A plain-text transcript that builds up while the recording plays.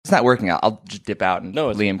It's not working out. I'll just dip out and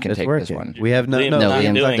Liam can It's take working. this one. We have Liam's no. not Liam's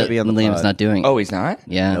doing not gonna it. be on the Liam's pod. not doing it. Oh, he's not?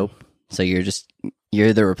 Yeah. Nope. So you're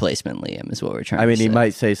the replacement Liam is what we're trying I mean, to he say.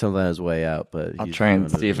 might say something on his way out, but I'll he's try and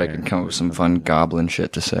doing see it if I there. can come up with some fun goblin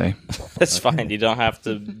shit to say. That's fine. You don't have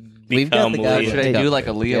to We've got become the guy- Liam. Should I Jack- do like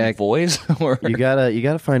a Liam Jack- voice? Or You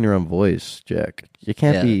gotta find your own voice, Jack. You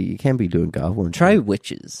can't be doing goblin. Try shit.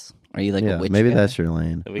 witches. Are you like Yeah, a witch maybe guy? that's your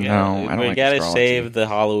lane. We No, gotta, I don't we like gotta astrology. save the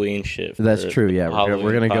Halloween shit. That's for true. Yeah, we're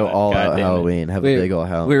Halloween gonna go pod. all God out damn it. Halloween. Have a big old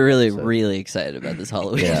Halloween. We're really, episode. really excited about this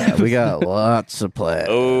Halloween. Yeah, we got lots of plans.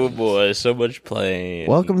 Oh boy, so much playing.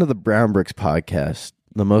 Welcome to the Brown Bricks podcast.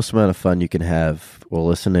 The most amount of fun you can have while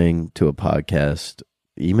listening to a podcast.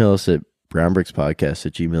 Email us at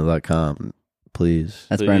brownbrickspodcast@gmail.com, please.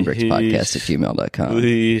 That's brownbrickspodcast@gmail.com.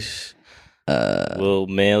 Please, we'll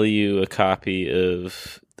mail you a copy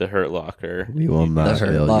of The Hurt Locker. We will not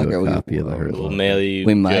Hurt mail Locker, you we- a copy of the Hurt We'll Locker. mail you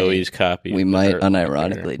We might- Joey's copy. We of The might Hurt Locker.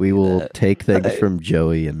 unironically We do will that. take things from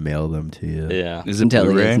Joey and mail them to you. Yeah. is it until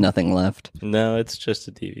he Blu-ray? has nothing left. No, it's just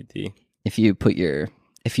a DVD. If you put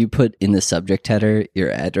in the subject header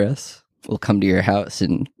your address, we'll come to your house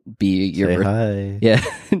and be your Say hi. Yeah,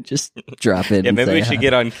 just drop it. Yeah, and maybe say we should hi.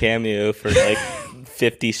 get on Cameo for like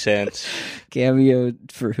 50 cents. Cameo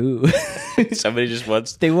for who? Somebody just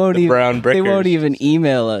wants They won't the even. brown They won't brickers. even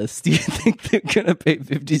email us. Do you think they're gonna pay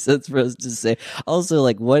 50 cents for us to say? Also,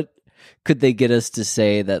 like, what could they get us to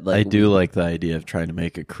say that? Like, I do like the idea of trying to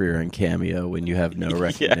make a career in Cameo when you have no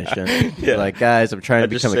recognition. Yeah. Like, guys, I'm trying to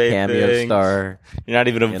Just become a say Cameo things. star. You're not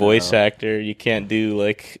even a You voice know. actor. You can't do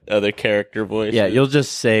like other character voices. Yeah, you'll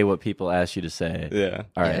just say what people ask you to say. Yeah.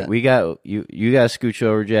 All right, Yeah. we got you. You guys scooch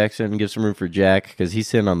over, Jackson, and give some room for Jack because he's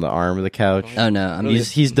sitting on the arm of the couch. Oh no, I'm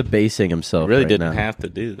He's debasing I himself. really right didn't now. have to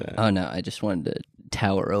do that. Oh no, I just wanted to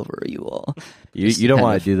tower over you all. You don't kind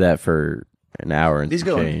want of- to do that for an hour and These some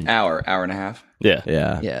go change. an hour and a half. Yeah.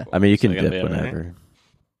 Yeah, Yeah. I mean, you can So gonna dip be all right? whenever.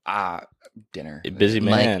 Dinner. Busy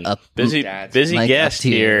Mike man. up- busy Dad's- busy Mike, guest up to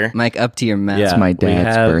your, here. Mike, up to your mouth. Yeah. It's my we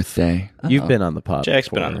dad's have- birthday. You've been on the pod. Jack's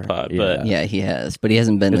been before. on the pod, Yeah. but- Yeah, he has, but he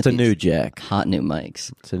hasn't been It's with a new these Jack. hot new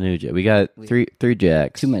mics. It's a new Jack. We got three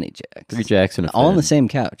Jacks. Too many Jacks. 3 Jacks and a All on Finn. the same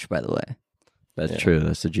couch, by the way. That's Yeah. true.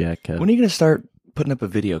 That's the Jack couch. When are you gonna start putting up a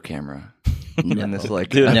video camera? No. In this, like,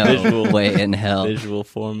 Dude, No visual- way in hell. Visual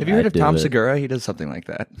form. have you heard I'd of do Tom it. Segura? He does something like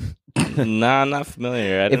that. Nah, I'm not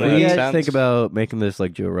familiar. I If don't know. we That guys sounds- think about making this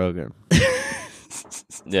like Joe Rogan,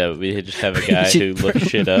 Yeah, we just have a guy should who looks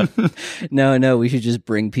shit up. No, we should just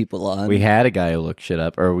bring people on. we had a guy who looked shit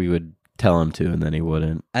up, or we would tell him to, and then he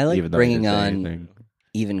wouldn't. I like even though he bringing didn't say on anything.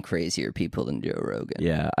 even crazier people than Joe Rogan.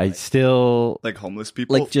 Yeah, I still. Like homeless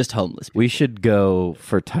people. Like just homeless people. We should go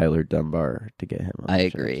for Tyler Dunbar to get him. On I the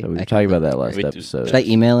show. agree. So we I were talking about that completely last agree. episode. Should I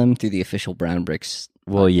email him through the official Brown Bricks?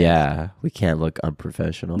 Well, podcast? yeah, we can't look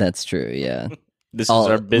unprofessional. That's true. Yeah, This Oh,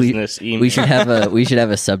 is our business email. we should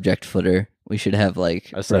have a subject footer. We should have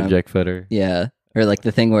like a subject footer, Yeah, or like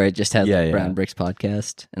the thing where it just has Yeah, like yeah. Brown Bricks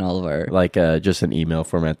podcast and all of our like just an email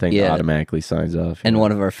format thing Yeah. that automatically signs off. and yeah.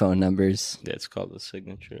 one of our phone numbers. Yeah, it's called the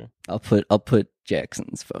signature. I'll put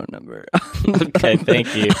Jackson's phone number. Okay,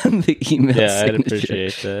 thank you. On the email Yeah, I'd signature.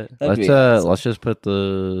 appreciate that. That'd Let's be awesome. let's just put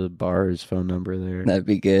the bar's phone number there. That'd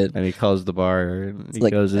be good. And he calls the bar and he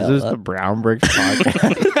like, goes, "Is this hello? the Brown Bricks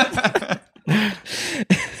podcast?"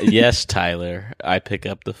 Yes, Tyler. I pick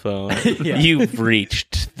up the phone. You've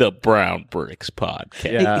reached the Brown Bricks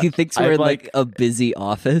podcast. Yeah. He thinks I'm we're in like- like a busy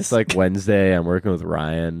office. It's like Wednesday. I'm working with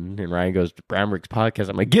Ryan, and Ryan goes, "Brown Bricks podcast."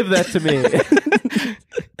 I'm like, "Give that to me."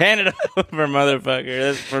 Hand it over, motherfucker.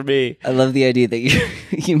 That's for me. I love the idea that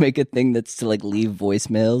you make a thing that's to like leave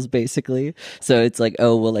voicemails, basically. So it's like,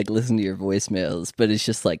 oh, we'll like listen to your voicemails, but it's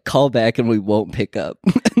just like call back and we won't pick up.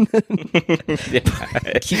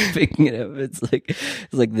 Keep picking it up. It's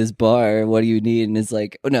like this bar. What do you need? And it's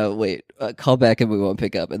like, oh no, wait, call back and we won't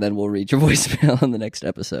pick up, and then we'll read your voicemail on the next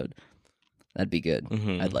episode. That'd be good.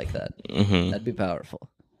 Mhm. I'd like that. Mhm. That'd be powerful.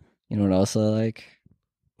 You know what else I like?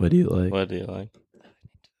 What do you like? What do you like?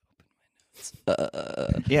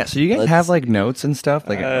 yeah. So you guys Let's- have like notes and stuff,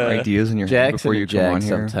 like ideas in your head Jackson before you and come Jack on here.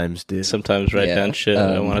 sometimes do. Sometimes write Yeah, down shit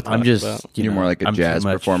I um, want to talk I'm just, about. you You're know, more like a I'm too jazz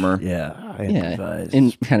much- performer. Yeah, I Yeah, improvise.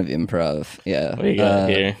 in kind of improv. Yeah. What do you got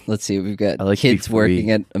here? Let's see. We've got I like to be kids working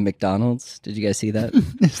free. at a McDonald's. Did you guys see that?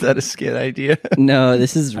 Is that a skit idea? No,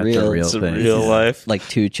 this is That's a real. real It's a thing. real life. Like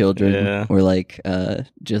two children Yeah. were like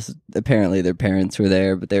just apparently their parents were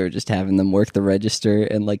there, but they were just having them work the register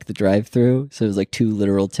and like the drive-through. So it was like two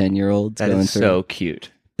literal 10-year-olds That going is through. so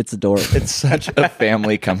cute. It's adorable. It's such a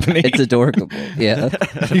family company. It's adorable. Yeah.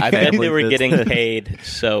 I bet they were Family getting business. paid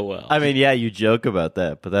so well. I mean, yeah, you joke about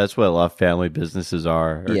that, but that's what a lot of family businesses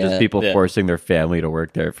are. Or Yeah. just people Yeah. forcing their family to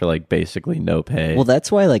work there for like basically no pay. Well,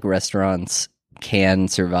 that's why like restaurants can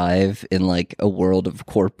survive in like a world of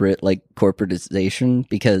corporatization,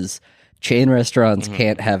 because chain restaurants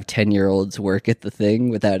can't have 10-year-olds work at the thing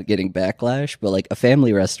without getting backlash. But like a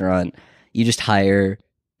family restaurant, you just hire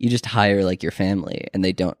like your family, and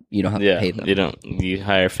you don't have to pay them. you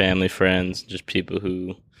hire family friends, just people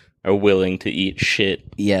who are willing to eat shit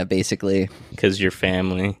Yeah, basically. because you're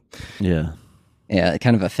family. yeah. Yeah,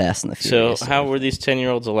 kind of a Fast and the So Furious. how were these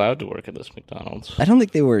 10-year-olds allowed to work at this McDonald's? I don't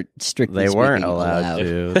think they were strictly They weren't speaking allowed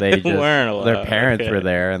to. They just, weren't allowed, Their parents okay. were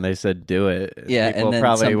there and they said, do it. Yeah, People and then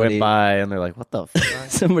probably somebody- went by and they're like, what the fuck?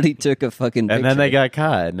 Somebody took a fucking picture. And then they got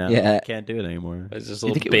caught. Now Yeah. they can't do it anymore. There's this You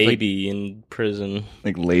little think it was, like- baby in prison.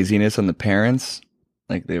 like laziness on the parents.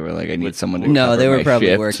 Like they were like, I need someone to No, cover they were my probably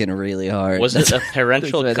shift. working really hard. Was it a That's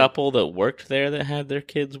parental why they- couple that worked there that had their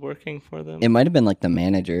kids working for them? It might have been like the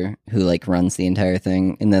manager who like runs the entire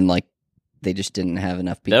thing, and then like they just didn't have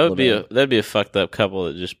enough people. That'd be a fucked up couple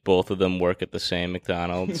that just both of them work at the same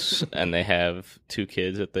McDonald's and they have 2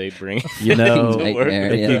 kids that they bring. You know, to work.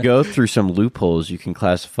 Nightmare. if Yeah. you go through some loopholes, you can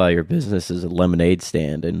classify your business as a lemonade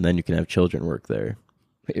stand and then you can have children work there.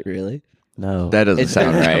 Wait, really? No. That doesn't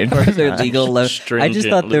sound right. Are there legal I just Stringent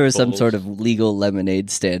thought there was some loopholes. sort of legal lemonade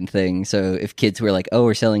stand thing. So if kids were like, "Oh,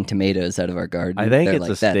 we're selling tomatoes out of our garden," I think they're it's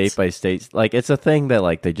like, a state by state. Like it's a thing that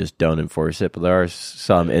like they just don't enforce it. But there are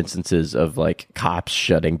some instances of like cops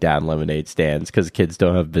shutting down lemonade stands because kids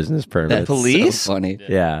don't have business permits. That's Police? so funny.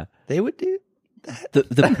 Yeah, They would do.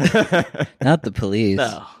 Not the police.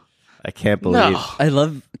 No. I can't believe. No. I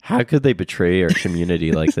love How could they betray our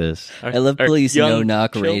community like this? I love Our police young no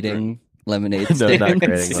knock children. rating lemonade No, stands. not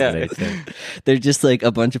creating Yeah. lemonade stand. They're just like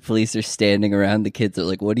a bunch of police are standing around the kids. Are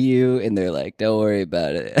like, "What are you?" And they're like, "Don't worry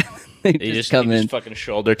about it." They He just come in. fucking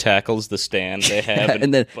shoulder tackles the stand they have. Yeah,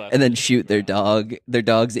 and then bust and then it. shoot their dog. Their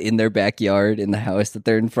dog's in their backyard in the house that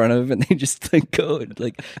they're in front of, and they just like go and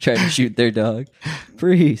like try to shoot their dog.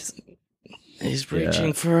 Freeze! He's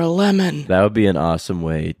reaching for a lemon. That would be an awesome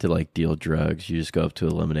way to like deal drugs. You just go up to a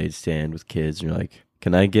lemonade stand with kids and you're like,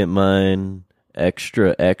 "Can I get mine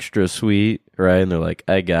extra sweet?" Right? And they're like,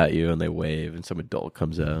 "I got you." And they wave and some adult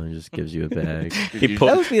comes out and just gives you a bag. He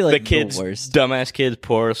That would be like the kids, the worst. dumbass kids,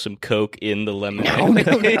 pour some Coke in the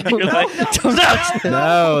lemonade. You're like, Don't touch that.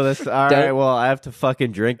 No, that's all right. Don't- Well, I have to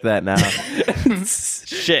fucking drink that now.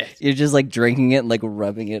 shit. You're just like drinking it and like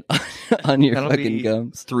rubbing it on your That'll fucking be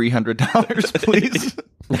gums. $300, please.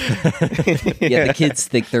 Yeah, the kids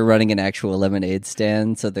think they're running an actual lemonade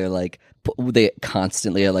stand, so they're like they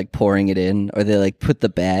constantly are like pouring it in, or they like put the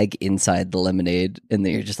bag inside the lemonade, and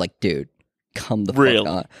then you're just like, dude, come the Real.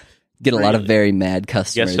 fuck on. Get a lot of Really. very mad You got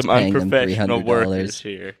customers some paying them unprofessional workers $300.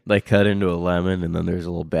 here. They cut into a lemon and then there's a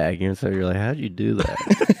little bag inside. You're like, how'd you do that?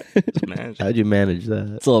 It's magic. How'd you manage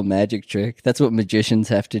that? It's a little magic trick. That's what magicians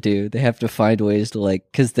have to do. They have to find ways to like,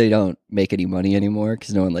 because they don't make any money anymore,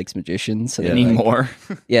 because no one likes magicians. So they're like, Anymore.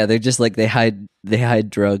 yeah, they're just like they hide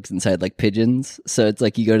drugs inside like pigeons. So it's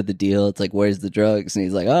like you go to the deal. It's like, where's the drugs? And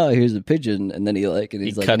he's like, oh, here's a pigeon. And then he's like, and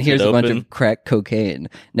cuts and here's it a bunch open. of crack cocaine.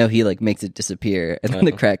 No, he like makes it disappear, and then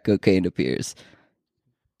the crack cocaine appears.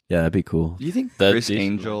 Yeah, that'd be cool. Do you think That'd Chris be-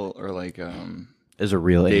 Angel or like As a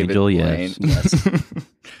real David angel, Blaine? yes. Do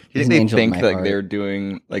He's you an think they angel in think my like heart. they're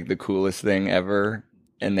doing like the coolest thing ever,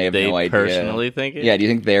 and they have They no idea? personally think it? Yeah. Do you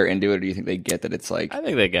think they're into it, or do you think they get that it's like I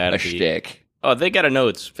think they gotta a be. shtick? Oh, they gotta know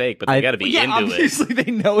it's fake, but they gotta be into obviously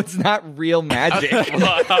they know it's not real magic. it.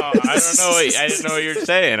 Wow, I don't know. I didn't know what you were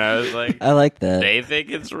saying. I was like, I like that. they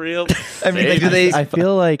think it's real. I mean, like, do they? I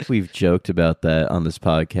feel like we've joked about that on this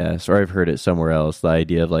podcast, or I've heard it somewhere else. The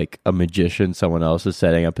idea of like a magician, someone else is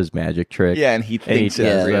setting up his magic trick. Yeah, and he and he thinks tells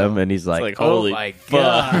it's real. them, and he's like, like, "Oh holy my fuck,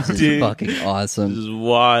 god, This is dude. fucking This awesome. is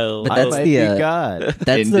wild. But I that's might the, be uh, God." That's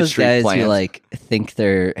those Industry guys who plans. like think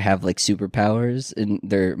they have like superpowers in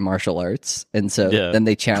their martial arts, and so Yeah. then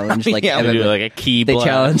they challenge like Yeah, They do MMA. like a key They blast.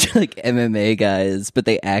 challenge like MMA guys, but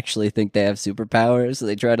they actually think they have superpowers. So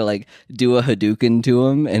they try to like do a Hadouken to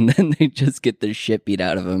them, and then they just get the shit beat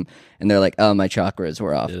out of them. And they're like, "Oh, my chakras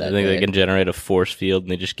were off I that think day." they can generate a force field,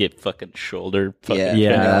 and they just get fucking shoulder. Fucking Yeah. Yeah,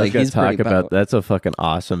 Yeah, I was like, gonna he's talk pretty about pow- that's a fucking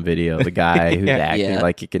awesome video. The guy who's acting Yeah.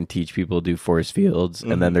 like he can teach people to do force fields,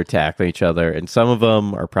 and then they're tackling each other, and some of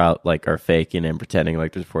them are are faking and pretending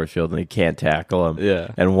like there's a force field, and they can't tackle him. Yeah.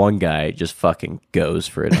 and one guy just fucking goes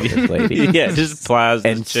for it on this lady. Yeah, just plows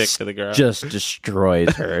And this chick to the ground. just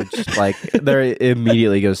destroys her. Just like they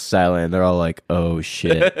immediately goes silent. They're all like, "Oh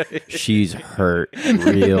shit, she's hurt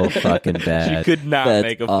real fucking She bad." could not That's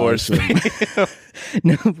make a force field.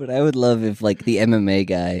 No, but I would love if like the MMA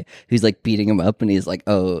guy who's like beating him up and he's like,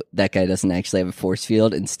 oh, that guy doesn't actually have a force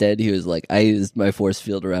field. Instead, he was like, I used my force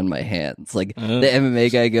field around my hands. Like the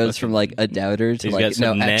MMA guy goes from like a doubter to He's like, got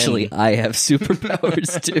some no, actually, nen. I have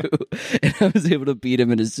superpowers too. And I was able to beat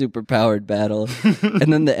him in a superpowered battle.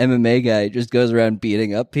 And then the MMA guy just goes around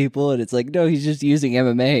beating up people. And it's like, no, he's just using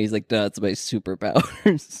MMA. He's like, no, it's my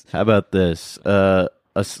superpowers. How about this?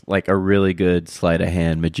 Like a really good sleight of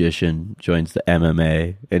hand magician joins the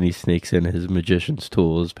MMA and he sneaks in his magician's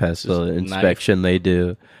tools past the Just inspection they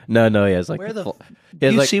do. No, he has like Where the he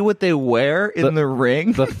has you like see what they wear in the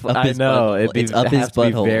ring? I his know butthole. it It's up has his to be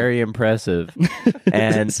butthole. very impressive.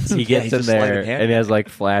 And he gets he's in a sleight there of hand and he has like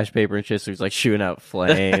flash paper and shit, so he's like shooting out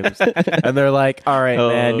flames. And they're like, "All right,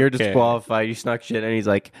 man, you're Okay. disqualified. You snuck shit." And he's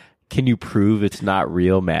like, "Can you prove it's not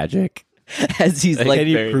real magic? As he's like, Can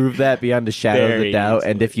you very- prove that beyond a shadow of a very doubt?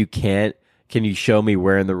 easily. And if you can't, can you show me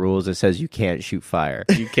where in the rules it says you can't shoot fire?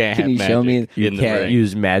 You can't Can have you show me- magic You in the can't ring.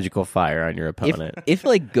 use magical fire on your opponent. if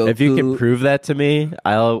like Goku. If you can prove that to me,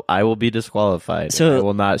 I will be disqualified. So- I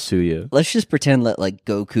will not sue you." Let's just pretend that like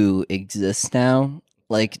Goku exists now.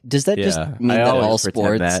 Like, does that just mean I that always all pretend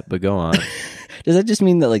sports? that, but go on. Does that just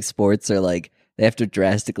mean that like sports are like they have to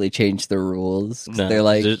drastically change the rules? 'Cause No, they're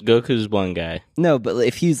like, just Goku's one guy. no, but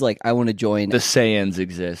if he's like, I want to join. The Saiyans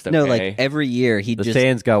exist. Okay? No, like every year he The just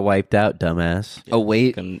Saiyans got wiped out, dumbass.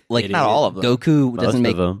 wait, Fucking like idiot. not all of them. Goku Most doesn't of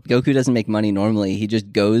make them. Goku doesn't make money normally. He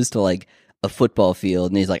just goes to like a football field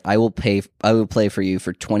and he's like, I will play for you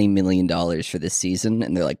for $20 million for this season.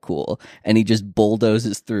 And they're like, cool. And he just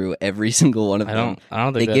bulldozes through every single one of I them.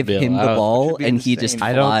 don't They think give that'd be him the allowed. ball Should be and the he same. just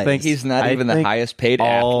I don't flies. think he's not I even the think highest paid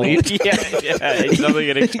all- athlete. yeah, he's only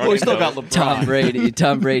getting We still got 20 LeBron.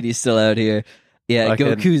 Tom Brady's still out here. Yeah, Fucking-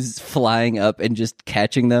 Goku's flying up and just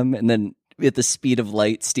catching them, and then at the speed of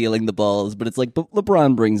light, stealing the balls. But it's like, but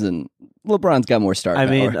LeBron's got more star I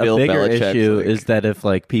power. mean, a Bill bigger Belichick's issue like- is that if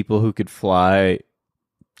like people who could fly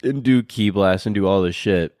and do key blasts and do all this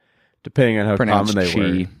shit, depending on how Pronounced common they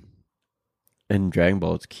were. chi. In Dragon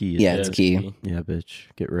Ball, it's key. Yeah, Yeah, it's it's key. key. Yeah, bitch,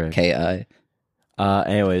 get wrecked. Ki.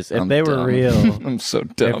 Anyways, if I'm they were dumb. real, I'm so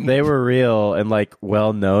if dumb. they were real and like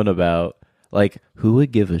well known about, like who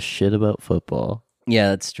would give a shit about football? Yeah,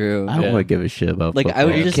 that's true. I don't Yeah. want to give a shit about Like, I football.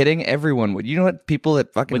 would Are you just- kidding? Everyone would. You know what? People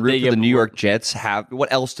that fucking Would root they for the get New more- York Jets have.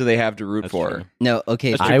 What else do they have to root That's for? true. No,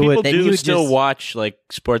 okay. That's I true. would- People then you do would still just- watch like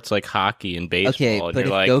sports like hockey and baseball. Okay, and but you're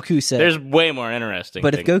if like, Goku said, there's way more interesting.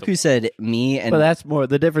 but if things Goku said me and But that's more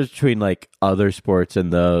the difference between like other sports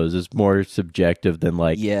and those is more subjective than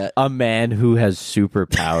like yeah, a man who has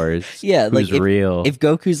superpowers. yeah, who's like real. if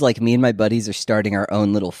Goku's like me and my buddies are starting our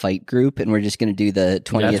own little fight group and we're just gonna do the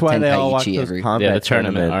 20th That's why they all watch Tenkaichi those every. combat yeah, the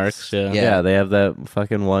tournament tournaments. arcs. Yeah. Yeah, they have that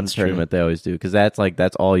fucking one That's true. tournament they always do because that's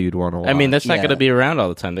all you'd want to watch. I mean, that's not Yeah. going to be around all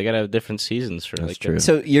the time. They got to have different seasons for That's like true.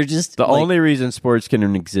 So you're just the like, only reason sports can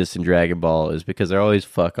exist in Dragon Ball is because they're always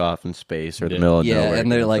fuck off in space or the Yeah. middle of yeah, nowhere.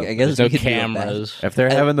 and they're doing like, I something. guess There's no we could do it cameras. If they're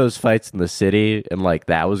And- having those fights in the city and like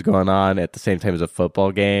that was going on at the same time as a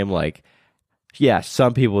football game, like yeah,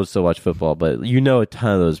 some people would still watch football, but you know a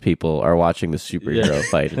ton of those people are watching the superhero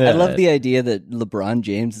fight. I love the idea that LeBron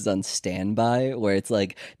James is on standby, where it's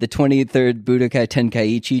like the 23rd Budokai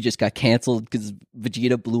Tenkaichi just got canceled because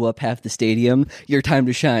Vegeta blew up half the stadium. Your time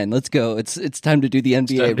to shine. Let's go. It's time to do the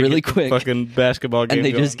NBA really quick. Fucking basketball game. And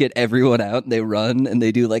they going. just get everyone out and they run and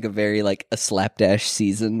they do like a very like a slapdash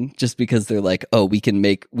season just because they're like, oh, we can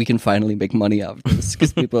finally make money off of this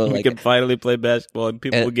because people are we like, can finally play basketball and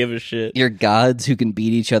people Uh, will give a shit. your gods who can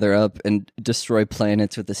beat each other up and destroy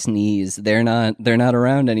planets with a sneeze, they're not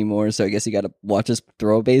around anymore, so I guess you gotta watch us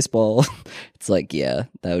throw a baseball. It's like, yeah,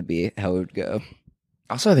 that would be how it would go.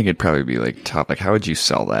 Also, I think it'd probably be like top. Like, how would you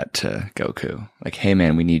sell that to Goku? Like, hey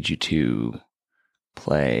man, we need you to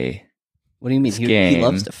play. What do you mean? This He game-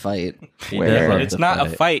 loves to fight. Where love It's to not a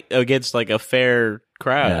fight. fight against like a fair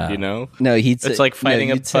crowd, Yeah. you know? No, he'd It's like fighting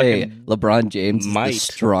a you'd say fucking LeBron James is mite. the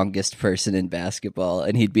strongest person in basketball,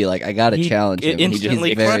 and he'd be like, I gotta He- challenge him. it And he's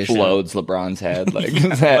instantly very explodes LeBron's head. Like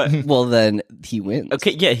Yeah, that. well, then he wins.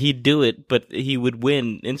 Okay, yeah, he'd do it, but he would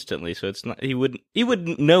win instantly. So it's not he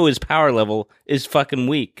wouldn't know his power level is fucking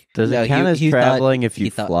weak. Does No, it count he- as he thought- traveling if he you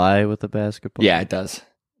thought- fly with a basketball? Yeah, it does.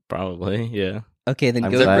 Probably, yeah. Okay, then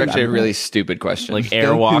I'm It's glad- actually a I'm really stupid question. Like Goku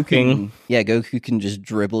air walking. can- yeah, Goku can just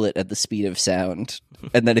dribble it at the speed of sound.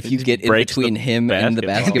 and then if you get in breaks between the him and the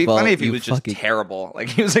basketball. It'd be basketball, funny if he you was just fucking terrible. Like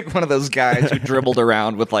he was like one of those guys who dribbled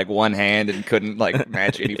around with like one hand and couldn't like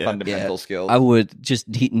match any fundamental skills. I would just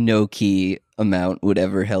no key amount would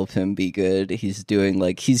ever help him be good. He's doing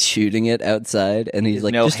like he's shooting it outside, and he's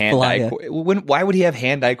like no just fly hand-eye. it. Why would he have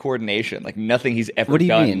hand-eye coordination? Like nothing he's ever What do you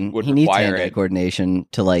done mean? would He needs require hand-eye it. coordination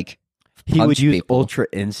to like. He would punch use people. Ultra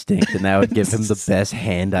Instinct, and that would give him the best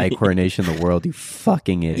hand-eye coordination in the world. You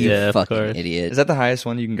fucking idiot! You Yeah, of fucking course. idiot. Is that the highest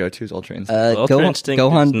one you can go to? Is Ultra Instinct? Ultra Instinct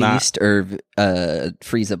Gohan is not- Beast or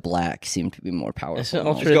Frieza Black seem to be more powerful. Isn't than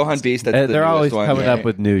Ultra- It's Gohan Beast. That's the They're newest always one. coming Yeah. up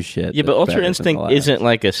with new shit. Yeah, but that's Ultra better than the Instinct last. isn't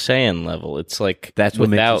like a Saiyan level. It's like That's what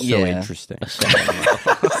without makes it so Yeah. interesting. a Saiyan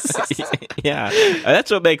level. Yeah, that's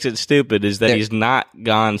what makes it stupid is that There- he's not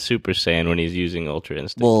gone Super Saiyan when he's using Ultra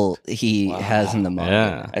Instinct. Well, he has in the manga.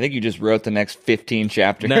 yeah. I think you just wrote the next 15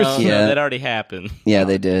 chapters. No, Yeah. that already happened. Yeah,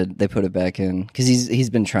 they did. They put it back in because he's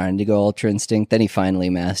been trying to go Ultra Instinct. Then he finally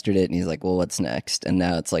mastered it, and he's like, "Well, what's next?" And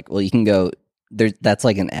now it's like, "Well, you can go there." That's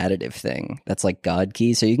like an additive thing. That's like God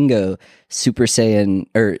Key, so you can go Super Saiyan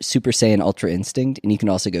or Super Saiyan Ultra Instinct, and you can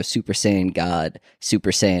also go Super Saiyan God,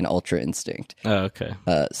 Super Saiyan Ultra Instinct. Oh, okay.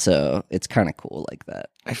 So it's kind of cool like that.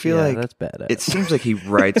 I feel Yeah, like that's badass. it seems like he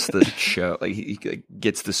writes the show, like he like,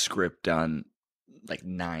 gets the script done like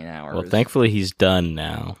 9 hours. Well, thankfully he's done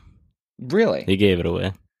now. Really? He gave it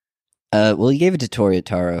away. Well, he gave it to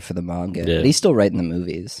Toritaro for the manga, Yeah. but he's still writing the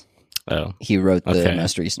movies. Oh, He wrote the Okay.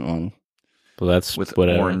 most recent one. well, that's With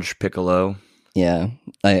whatever. Orange Piccolo. Yeah,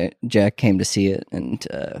 Jack came to see it, and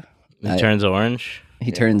It turns orange.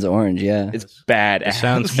 he turns orange. Yeah, It's bad. It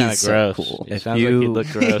sounds He's kind of so gross. cool. It If sounds you- like he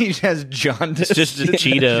looked gross. he has jaundice. It's just a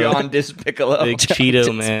Cheeto. Jaundice Piccolo. Big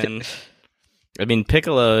Cheeto man. I mean,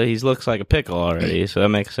 Piccolo. He looks like a pickle already, so that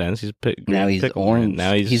makes sense. He's now he's pickle orange.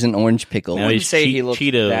 Man. Now he's an orange pickle. now I wouldn't he's say he Che- looks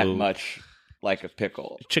Cheeto. that much like a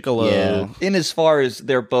pickle. Chickalo. Yeah. In as far as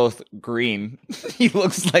they're both green, he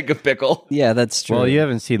looks like a pickle. Yeah, that's true. Well, you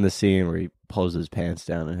haven't seen the scene where he pulls his pants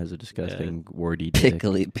down and has a disgusting wordy dick.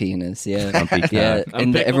 pickly penis. Yeah, Humpy yeah, cock.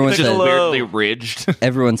 and pickle- everyone pickle- says Weirdly ridged.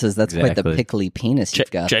 everyone says that's quite the Exactly. pickly penis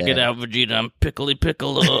you've got. Check there. it out, Vegeta. I'm pickly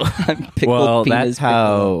Piccolo. Pickled Well, penis that's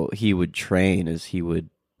how he would train. Is he would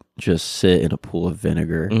just sit in a pool of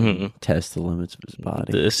vinegar, Mhm. and test the limits of his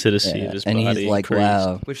body. The acidity pickle. of his and body. he's like, increased.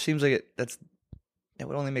 wow. Which seems like that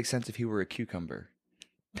would only make sense if he were a cucumber.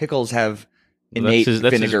 Pickles have Well, innate that's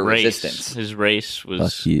his vinegar race. resistance. His race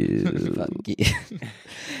was Fuck you. Fuck you.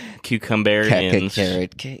 cucumbarians.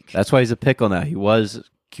 Carrot cake. That's why he's a pickle now. He was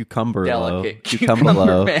cucumber Delicate cucumber.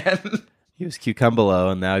 man. He was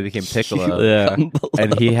cucumbalo, and now he became piccolo. Yeah.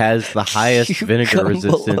 And he has the highest vinegar Cucumbalo.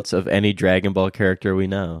 resistance of any Dragon Ball character we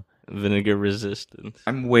know. Vinegar resistance.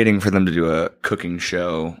 I'm waiting for them to do a cooking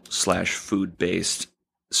show / food based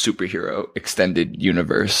superhero extended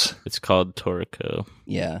universe. It's called Toriko.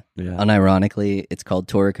 Yeah. Yeah. Unironically, it's called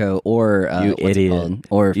Toriko or You what's it idiot. called?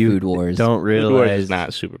 Or You Food Wars. don't Food Wars realize is not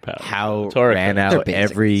superpower. how Toriko. ran They're out basically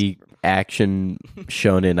every action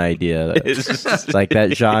shonen idea. It's- Like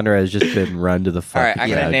that genre has just been run to the All fucking right, I'm going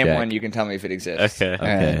to ground, name Jack. one. You can tell me if it exists. Okay.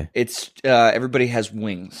 Okay. It's everybody has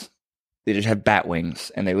wings. They just have bat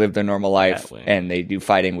wings, and they live their normal life, Bat wing. and they do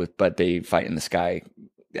fighting but they fight in the sky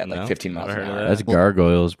at like No, 15 miles never an heard of hour. that. That's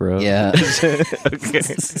gargoyles, bro. Yeah. Okay.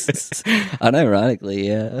 Unironically,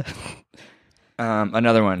 yeah.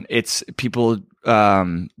 Another one. It's people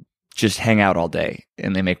just hang out all day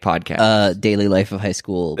and they make podcasts. Daily Life of High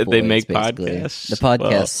School. They Boys, make basically. podcasts? The podcast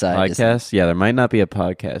Well, side. is- Podcast? Yeah, there might not be a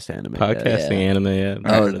podcast anime. yet. Podcasting anime. Yeah,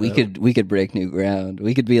 I've Oh, heard of we that. could break new ground.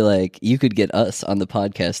 We could be like, you could get us on the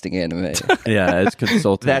podcasting anime. Yeah, it's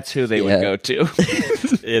consulting. That's who they Yeah. would go to.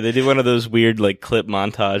 Yeah, they do one of those weird like clip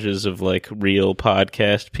montages of like real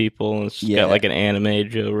podcast people. And it's Yeah. got like an anime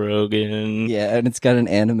Joe Rogan. Yeah, and it's got an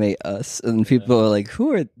anime us, and people are like,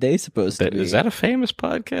 who are they supposed to be? Is that a famous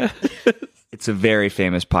podcast? It's a very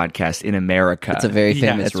famous podcast in America. It's a very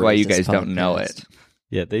Yeah, famous. that's why you racist guys don't know podcast. it.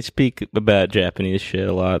 Yeah, they speak about Japanese shit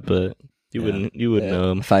a lot, but you wouldn't know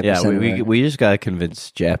them. 5%. Yeah, we just gotta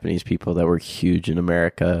convince Japanese people that we're huge in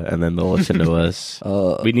America, and then they'll listen to us.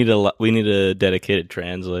 Oh, We need a dedicated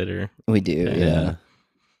translator. we do. Yeah.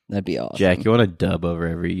 That'd be awesome. Jack, you want to dub over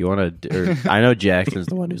every? You want to? I know Jackson's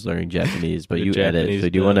the one who's learning Japanese, but The you edit. Japanese So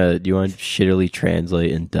do you dub. want to? Do you want to shittily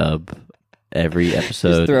translate and dub every episode?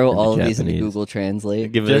 Just throw into all of these into Japanese? Google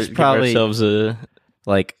Translate. Give Just probably- ourselves a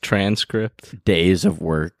Like transcript. days of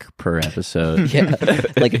work per episode. Yeah,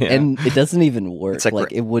 like, Yeah. and it doesn't even work. It's like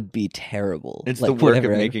Like, it would be terrible. It's like, the work of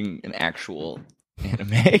whatever. making an actual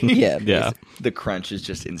anime. Yeah, Yeah, The crunch is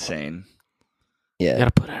just insane. you yeah.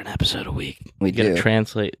 gotta put out an episode a week. We You gotta do.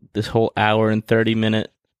 translate this whole hour and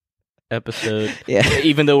 30-minute episode. Yeah.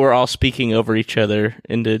 Even though we're all speaking over each other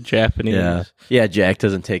into Japanese. Yeah, Jack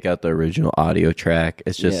doesn't take out the original audio track.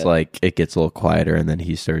 It's just Yeah. like it gets a little quieter, and then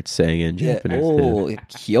he starts saying in Yeah. Japanese. Oh,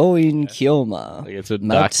 Kyoin Kyoma. Like it's a Mount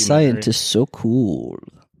documentary. scientist so cool.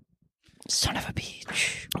 Son of a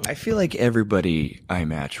bitch. I feel like everybody I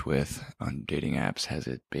match with on dating apps has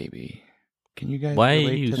a baby. Can you guys Why are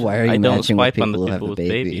relate you? to that? Why are you I don't matching with swipe on the people who have people a with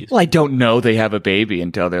baby? babies. Well, I don't know they have a baby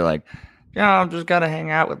until they're like, yeah, I'm just gonna hang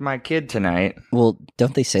out with my kid tonight. Well,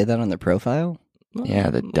 don't they say that on their profile? Yeah,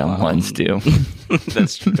 the dumb ones do.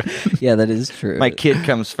 That's true. Yeah, that is true. My kid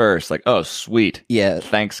comes first. Like, oh, sweet. Yeah.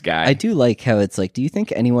 Thanks, guy. I do like how it's like, do you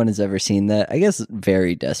think anyone has ever seen that? I guess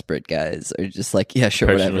very desperate guys are just like, yeah, sure,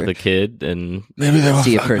 Person whatever. with a kid, and Maybe they won't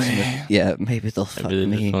See a fuck person me. with, yeah, maybe they'll fuck maybe they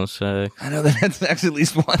me. just want sex. I know that had sex at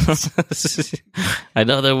least once. I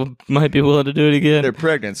know they might be willing to do it again. They're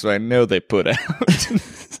pregnant, so I know they put out.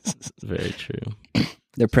 Very true.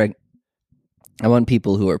 They're I want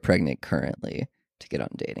people who are pregnant currently to get on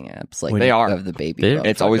dating apps. Like They are. have the baby. They're- bump.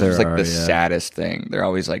 It's always There just like are, the yeah. saddest thing. They're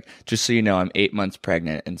always like, just so you know, I'm 8 months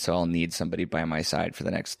pregnant, and so I'll need somebody by my side for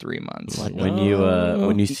the next 3 months. Like, When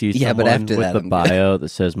you see Yeah, someone but after with that, the I'm good. bio that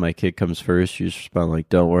says my kid comes first, you just respond like,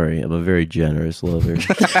 "Don't worry, I'm a very generous lover."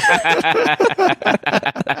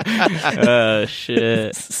 Oh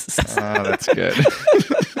shit! Oh, that's good.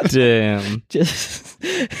 Damn. just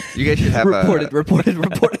You guys should have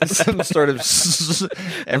reported. some sort of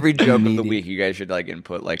every joke of the week. You guys should like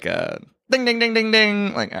input like a ding ding ding ding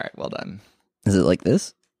ding. Like, all right, well done. Is it like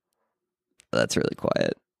this? That's really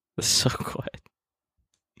quiet. That's so quiet.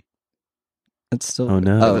 It's still. Oh,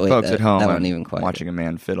 no. Oh the wait, folks that, at home, that I'm wasn't even quiet. watching a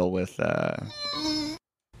man fiddle with.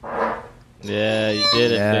 Yeah, you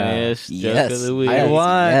did it, Yeah. Phineas. Joke Yes. of the week. I won,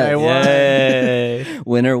 I won. Yay.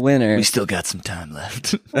 Winner, winner. We still got some time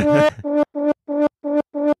left.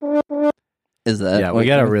 Is that? Yeah, we what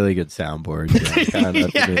got a you're- really good soundboard. Yeah, I don't know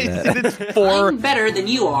if you knew that. It's four I'm better than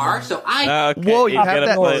you are, so I. Okay, Whoa, you have gotta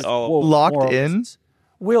that play all. locked in.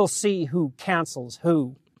 We'll see who cancels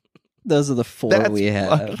who. Those are the four That's we have.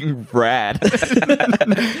 fucking rad.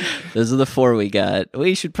 Those are the four we got.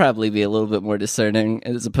 We should probably be a little bit more discerning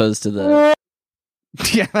as opposed to the.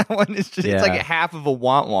 Yeah, that one is just, it's Yeah. like half of a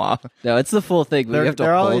wah-wah. No, it's the full thing. We They're, have to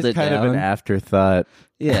they're hold always it kind down. of an afterthought.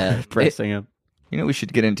 Yeah. Pressing them. You know what we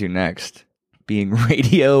should get into next? Being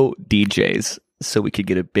radio DJs so we could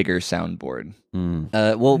get a bigger soundboard.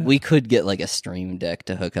 Well, we could get like a stream deck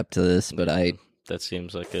to hook up to this, but I That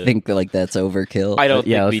seems like a. think like that's overkill. I don't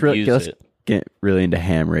Yeah, think let's, we'd let's use it. get really into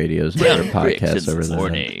ham radios and other podcasts over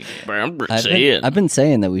there. I've been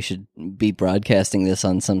saying that we should be broadcasting this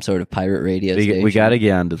on some sort of pirate radio station. We got to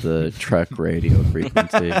get onto the truck radio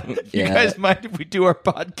frequency. You Yeah. guys mind if we do our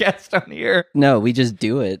podcast on here? No, we just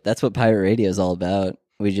do it. That's what pirate radio is all about.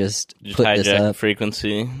 We just put this hijack up,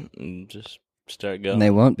 frequency and just start going. and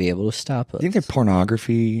they won't be able to stop us. I think they're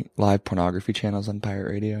live pornography channels on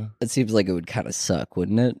pirate radio. It seems like it would kind of suck,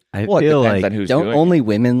 wouldn't it? I Well, it feel depends like on who's Don't doing only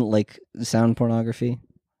women like sound pornography?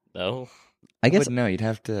 No, I I guess, wouldn't know. You'd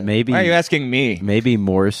have to. Maybe- Why are you asking me? maybe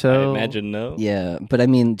more I so. imagine no. yeah, but I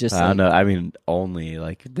mean, just I like, don't know. I mean, only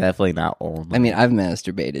like definitely not only. I mean, I've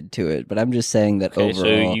masturbated to it, but I'm just saying that Okay, overall,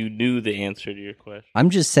 so you knew the answer to your question.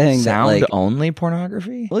 I'm just saying Sound that like, only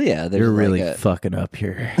pornography? well, yeah, there's you're like really a- fucking up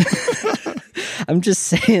here. I'm just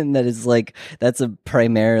saying that it's like that's a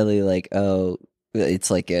primarily like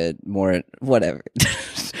it's like a more whatever.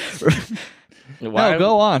 Why,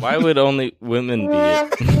 go on. Why would only women be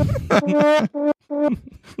it?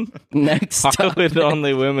 Next, Why would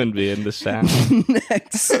only women be in the sound?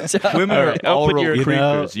 next. Women All are right, all open your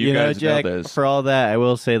creatures. You know, guys Jack, know this. for all that, I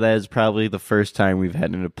will say that is probably the first time we've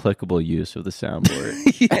had an applicable use of the soundboard.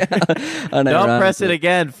 Yeah, Don't press it unironically.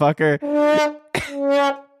 again, fucker.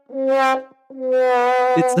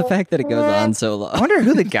 It's the fact that it goes on so long. I wonder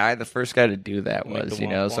who the first guy to do that Make was. the You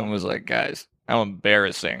know, womp someone was like, "Guys, how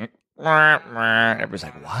embarrassing." Everyone's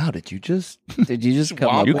like, "Wow, did you just Did you just come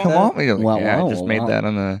Wow, up you with come that? on?" You're like, Wow, yeah, wow, I just made wow. that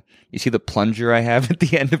on the. You see the plunger I have at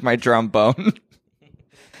the end of my trombone.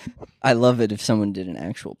 I love it if someone did an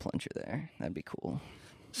actual plunger there. That'd be cool.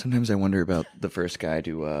 Sometimes I wonder about the first guy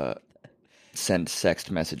to send sext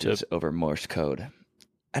messages over Morse code.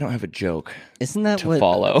 I don't have a joke Isn't that to what?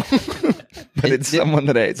 follow, but it's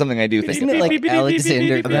something I do think Isn't it about. like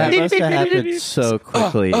Alexander? That must have happened so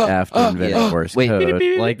quickly after inventing yeah. Morse Wait. code.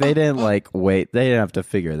 Like they didn't wait. They didn't have to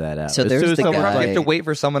figure that out. So As there's soon as the someone- guy- You have to wait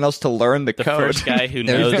for someone else to learn the The code. first guy who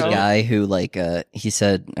There's knows the it. guy who like he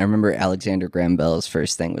said. I remember Alexander Graham Bell's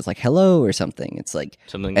first thing was like "hello" or something. It's like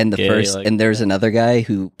Something and the gay, first like and there's another guy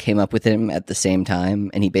who came up with him at the same time,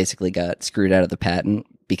 and he basically got screwed out of the patent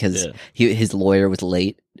because Yeah. his lawyer was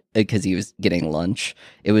late because he was getting lunch.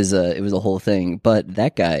 It was a whole thing. But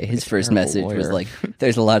that guy, his first terrible message was lawyer. like,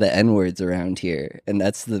 "There's a lot of N-words around here," and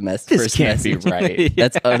that's the This first can't be message. right.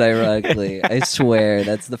 That's unironically. I swear,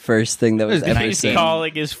 that's the first thing that was There's ever He's said.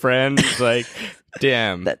 calling his friend. He's like,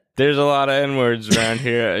 damn, there's a lot of N-words around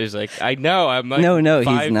here. He's like, I know. I'm like No, he's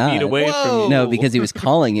 5 not. feet away from you. No, because he was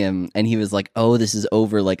calling him, and he was like, "Oh, this is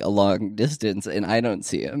over like a long distance, and I don't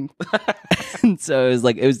see him." And so it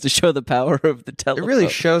was to show the power of the It telephone. really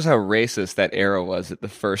shows how racist that era was. That the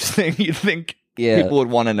first thing you'd think Yeah. people would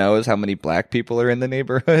want to know is how many black people are in the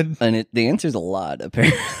neighborhood. And the answer's a lot,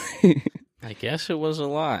 apparently. I guess it was a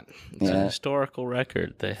lot. It's a Yeah. historical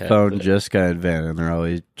record they have. Phone just got invented, and they're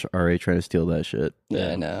always already trying to steal that shit.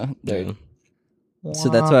 Yeah, I know. They're- Yeah. So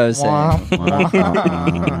that's what I was saying.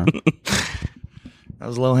 That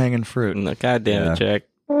was low hanging fruit. No, God damn Yeah. it, Jack.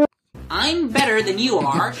 I'm better than you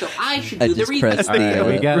are, so I should I do the just pressed research. the-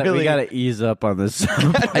 we got really- to ease up on this.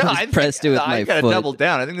 I just pressed it with my I gotta foot. double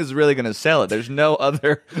down. I think this is really going to sell it. There's no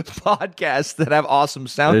other podcasts that have awesome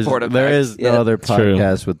There's- soundboard effects. there is no Yeah. other True.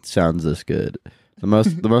 podcast with sounds this good. The most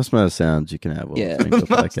amount of sounds you can have. Yeah. On the a most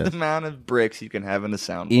podcast. amount of bricks you can have in a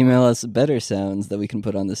soundboard. Email us better sounds that we can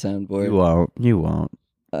put on the soundboard. You won't. You won't.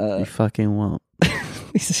 Uh, You fucking won't.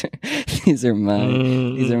 these are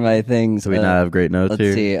my things. Do we not have great notes Let's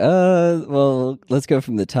here? see. Well, let's go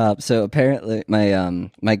from the top. So apparently,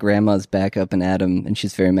 my grandma's back up in Adam, and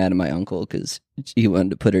she's very mad at my uncle because he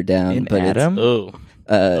wanted to put her down. In but Adam? Oh.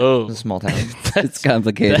 It's a small town. it's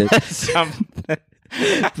complicated. That's something.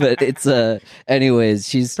 But it's anyways,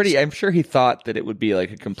 she's Pretty. I'm sure he thought that it would be like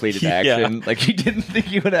a completed action. Like he didn't think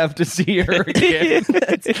he would have to see her again.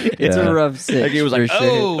 it's Yeah. a rough sitch. Like he was for like, sure.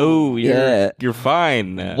 Oh, Yeah. you're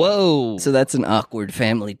fine now. whoa. So that's an awkward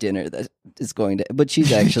family dinner that is going to. But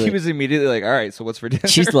she's actually he was immediately like, all right, so what's for dinner?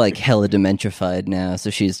 she's like hella dementified now, so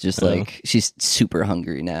she's just like she's super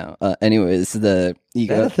hungry now. Anyways, you Is that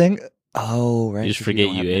go. a thing? Oh, right. You just 'cause forget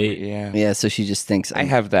don't you have ate. memory. Yeah. Yeah, so she just thinks I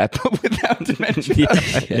have that, but without dementia.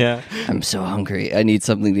 Yeah. I'm so hungry. I need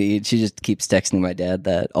something to eat. She just keeps texting my dad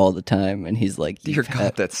that all the time, and he's like, Dear "You've God,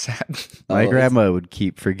 had-" that's sad. My Oh, grandma would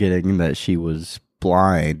keep forgetting that she was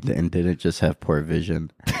blind and didn't just have poor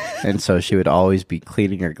vision. And so she would always be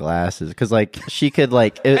cleaning her glasses because, like, she could,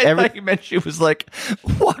 like, I every. thought you meant she was like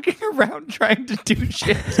walking around trying to do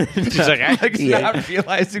shit. She's like Yeah. not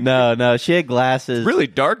realizing. No, she had glasses. It's really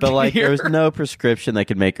dark. But like, here. there was no prescription that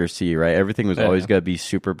could make her see. Right, everything was always gonna be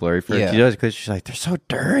super blurry for her. Yeah. She does because she's like, they're so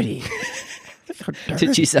dirty. They're so dirty.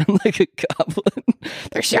 Did she sound like a goblin?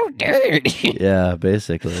 They're so dirty. Yeah,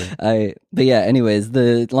 basically. But yeah. Anyways,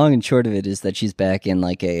 the long and short of it is that she's back in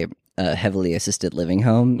like a heavily assisted living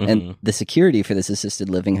home, and the security for this assisted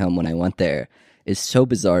living home when I went there is so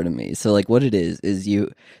bizarre to me. So like what it is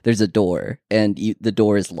there's a door and the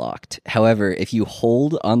door is locked. However, if you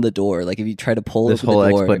hold on the door, like if you try to pull This open whole the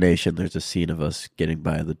door, explanation. There's a scene of us getting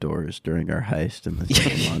by the doors during our heist, and this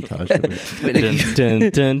is a montage of it. but if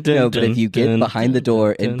you, no, but if you get behind the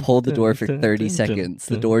door and pull the door for 30 seconds,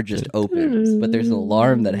 the door just opens. But there's an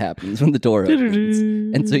alarm that happens when the door opens.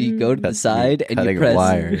 And so you go to the side and you cutting a press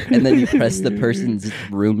wire. and then you press the person's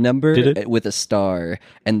room number with a star,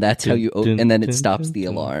 and that's how you and then it stops the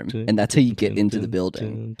alarm, and that's how you get into the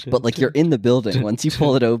building. But like you're in the building, once you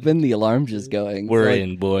pull it open, the alarm's just going. We're So, like,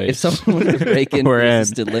 in, boys. If someone were to break into We're an in.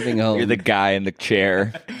 assisted living home, You're the guy in the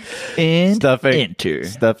chair. And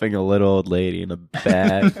stuffing a little old lady in a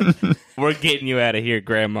bag. We're getting you out of here,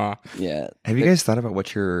 Grandma. yeah. Have you guys thought about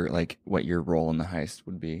what your role in the heist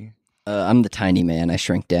would be? I'm the tiny man. I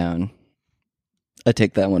shrink down. I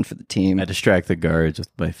take that one for the team. I distract the guards with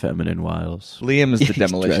my feminine wiles. Liam is the You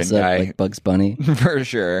demolition dress up guy like Bugs Bunny. for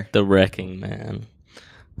sure. The Wrecking Man.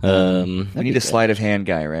 We need be a good. sleight of hand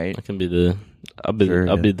guy, right? I can be the. I'll be Sure,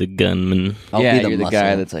 I'll yeah. be the gunman. I'll yeah, be the you're the muscle.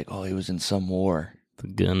 guy that's like, oh, he was in some war. The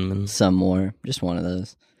gunman. Some war. Just one of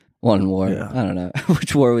those. One war. Yeah. I don't know.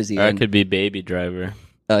 Which war was he Or I in? could be Baby Driver.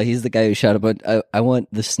 He's the guy who shot a bunch. I want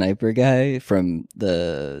the sniper guy from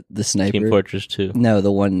the sniper. Team Fortress 2. No, the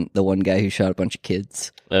one guy who shot a bunch of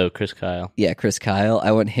kids. Oh, Chris Kyle. Yeah, Chris Kyle.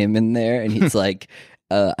 I want him in there, and he's like,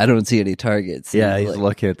 I don't see any targets. Yeah, he's like,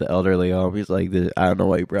 looking at the elderly home. He's like, I don't know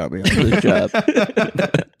why you brought me on this job.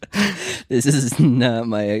 this is not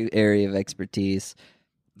my area of expertise.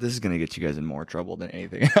 This is gonna get you guys in more trouble than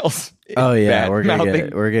anything else. Oh yeah,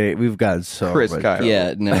 Bad-mouthing we've gotten so Chris much Kyle. trouble.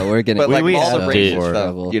 Yeah, no, we're gonna. But like we all the have racist before.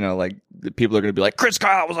 stuff, you know, like the people are gonna be like, Chris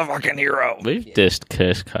Kyle was a fucking hero. We've dissed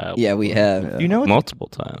Chris Kyle. Yeah, we have. You know, what's multiple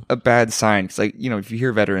times. a bad sign. It's like, you know, if you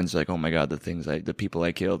hear veterans like, oh my god, the people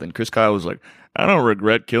I killed, and Chris Kyle was like, I don't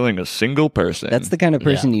regret killing a single person. That's the kind of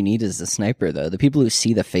person you need as a sniper, though. The people who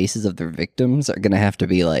see the faces of their victims are gonna have to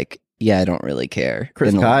be like yeah, I don't really care. Chris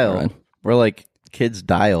in the long Kyle. run. We're like kids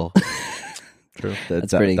dial. True.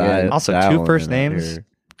 That's pretty good. Also, dialing 2 first in names. here.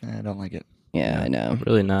 I don't like it. Yeah, I know.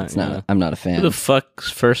 Really not. It's not. yeah. I'm not a Who fan. the fuck's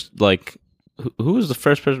first? Like, who was the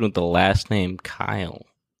first person with the last name Kyle?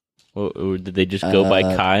 Or did they just go by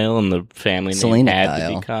Kyle and the family name Selena had Kyle.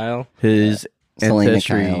 to be Kyle? His Selena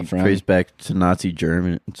ancestry Kyle from- traced back to Nazi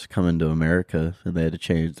Germans coming to America, and they had to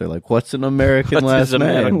change. They're like, "What's an American What's last his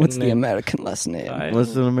American name? What's the name? American last name? Kyle.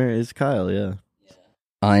 What's an American? It's Kyle." Yeah.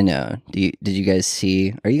 I know. Did you guys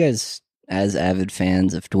see? Are you guys as avid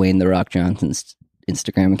fans of Dwayne the Rock Johnson's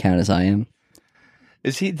Instagram account as I am?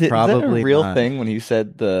 Is that a Probably real not. thing when he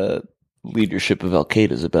said the leadership of Al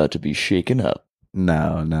Qaeda is about to be shaken up?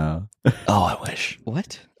 No. Oh, I wish.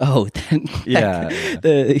 What? Oh, Yeah.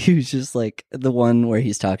 he was just like the one where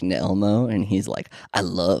he's talking to Elmo, and he's like, "I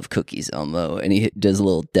love cookies, Elmo," and he does a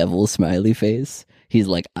little devil smiley face. He's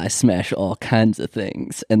like, "I smash all kinds of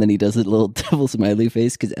things," and then he does a little devil smiley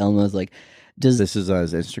face because Elmo's like, "Does This is on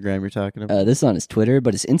his Instagram you're talking about? This is on his Twitter,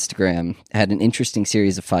 but his Instagram had an interesting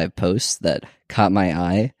series of 5 posts that caught my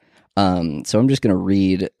eye. So I'm just going to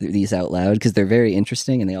read these out loud because they're very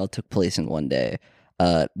interesting and they all took place in one day.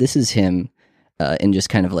 This is him in just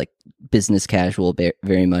kind of like business casual,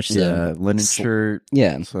 very much so. Yeah, linen shirt.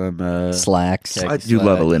 Yeah. Some Slacks. Okay. I do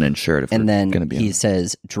love a linen shirt. If And we're then gonna be he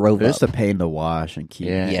says, drove They're just a up. pain to wash and keep.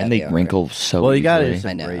 yeah, Yeah, and they they are. wrinkle so. Well, you gotta easily. just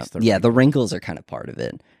I know. embrace the Yeah, the wrinkles. wrinkles are kind of part of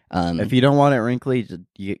it. If you don't want it wrinkly,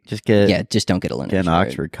 you just get Yeah, just don't get a linen get an shirt.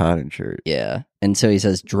 Oxford cotton shirt. Yeah. And so he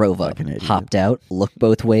says, drove up, Fucking idiot. hopped out, looked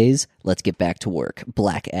both ways, let's get back to work.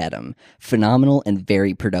 Black Adam. Phenomenal and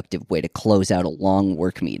very productive way to close out a long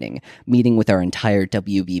work meeting with our entire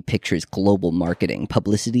WB Pictures global marketing,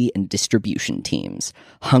 publicity, and distribution teams.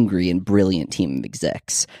 Hungry and brilliant team of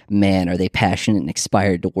execs. Man, are they passionate and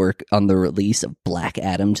inspired to work on the release of Black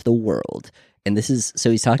Adam to the world. And this is,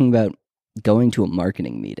 so he's talking about going to a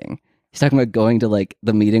marketing meeting. He's talking about going to like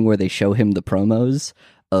the meeting where they show him the promos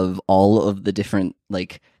of all of the different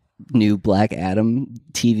like new Black Adam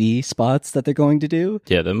TV spots that they're going to do.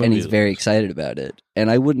 Yeah, the movie. And he's very excited about it. And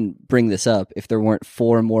I wouldn't bring this up if there weren't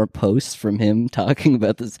 4 more posts from him talking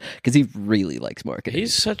about this because he really likes marketing.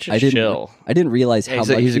 He's such a I didn't, shill. I didn't realize how He's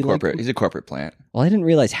much a, he's a he liked corporate. He's a corporate plant. well, I didn't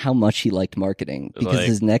realize how much he liked marketing because Like-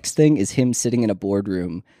 his next thing is him sitting in a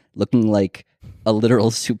boardroom looking like a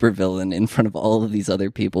literal supervillain in front of all of these other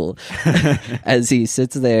people as he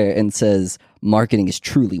sits there and says, "Marketing is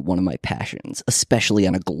truly one of my passions, especially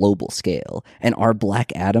on a global scale. And our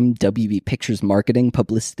Black Adam, WB Pictures marketing,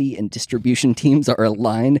 publicity, and distribution teams are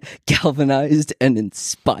aligned, galvanized, and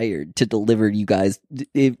inspired to deliver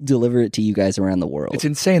it to you guys around the world." It's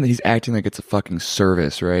insane that he's acting like it's a fucking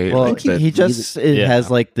service, right? Well, Like that- he just it Yeah. has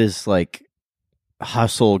like this like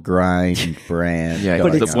hustle grind brand. yeah,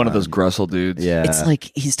 going one of those on. Grussel dudes. Yeah, It's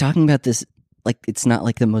like he's talking about this like it's not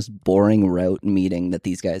like the most boring route meeting that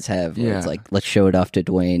these guys have where it's Yeah. like let's show it off to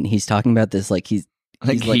Dwayne. He's talking about this like he's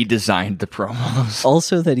like he's he designed the promos.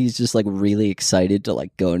 also that he's just like really excited to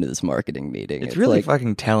like go into this marketing meeting. It's really like,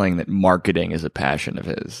 fucking telling that marketing is a passion of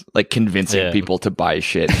his. Like convincing Yeah. people to buy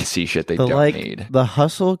shit and see shit they the don't like need. the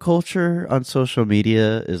hustle culture on social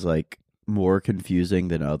media is like more confusing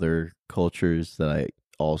than other cultures that I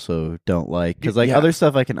also don't like because like Yeah. other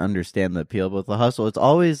stuff I can understand the appeal, but the hustle it's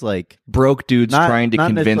always like Broke dudes Not- trying to not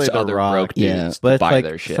convince necessarily The other Rock, broke dudes yeah. to but it's buy like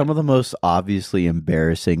their shit. some of the most obviously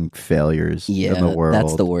embarrassing failures yeah, in the world.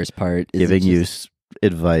 that's the worst part. is Giving it's you just-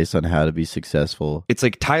 advice on how to be successful. It's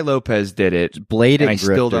like Ty Lopez did it, Blatant and I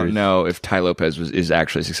still don't grifters. know if Ty Lopez is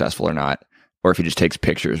actually successful or not, or if he just takes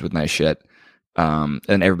pictures with nice shit. And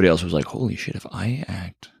everybody else was like, "Holy shit! If I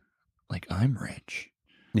act like I'm rich,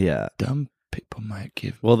 Yeah. dumb people might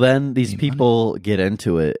give." Well, then these Any money? people get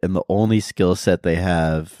into it, and the only skill set they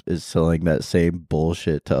have is selling that same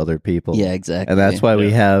bullshit to other people. yeah, exactly. And that's why we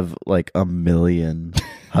Yeah. have like a million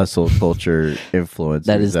hustle culture influencers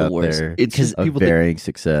That is the out worst. there It's just of people that varying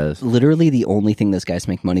success. literally the only thing those guys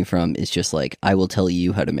make money from is just like I will tell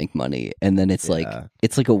you how to make money, and then it's Yeah. like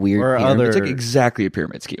it's like a weird Or pyramid. other- It's like exactly a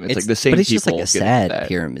pyramid scheme. It's like the same but it's just like people a get sad that,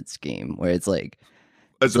 pyramid scheme where it's like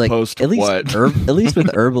as like, opposed to at least what? at least with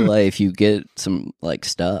Herbalife you get some like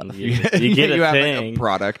stuff. You get a you have like thing. a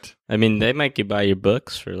product. I mean, they might get buy your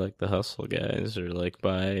books for like the hustle guys, or like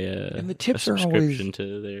buy And the tips a are subscription always-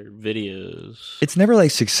 to their videos. It's never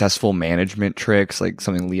like successful management tricks like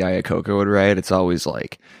something Lee Iacocca would write. It's always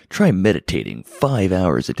like, try meditating 5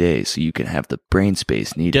 hours a day so you can have the brain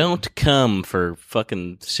space needed. Don't come for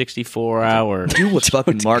fucking 64 hours. do what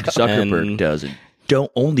fucking Mark Zuckerberg And- does and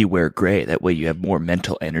don't only wear gray. That way you have more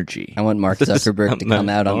mental energy. I want Mark Zuckerberg to come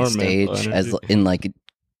out on the More stage mental as energy. in like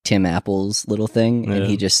Tim Apple's little thing, and Yeah.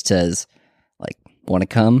 he just says like, "Want to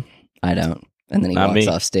come?" I don't. And then he Not walks me.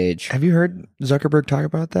 off stage. Have you heard Zuckerberg talk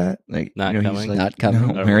about that? Like, Not he's coming? like, Not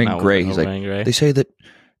coming? No, wearing Not gray. He's like, wearing gray. they say that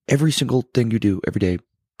every single thing you do every day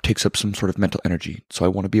takes up some sort of mental energy. So I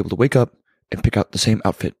want to be able to wake up and pick out the same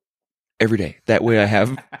outfit every day. That way I have,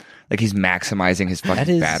 like, he's maximizing his That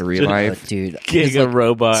fucking is, battery oh, life. dude. Giga It's like-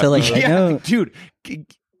 robot. so, like, I Yeah, know- dude.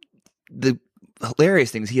 The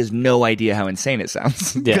hilarious thing is he has no idea how insane it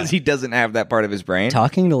sounds Yeah. because he doesn't have that part of his brain.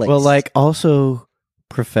 talking to like well, like also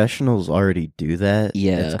professionals already do that.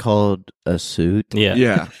 Yeah. It's called a suit. yeah.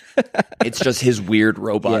 Yeah, it's just his weird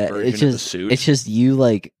robot yeah, version it's of the just suit. it's just you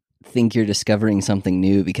like think you're discovering something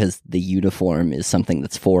new because the uniform is something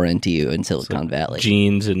that's foreign to you in Silicon Valley.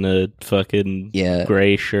 Jeans and a fucking Yeah.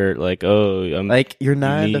 gray shirt. Like, oh, I'm Like you're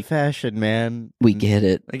not into Unique. fashion, man. We get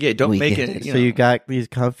it. Like, yeah, don't We make get it. it. You So know. you got these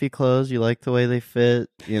comfy clothes. You like the way they fit.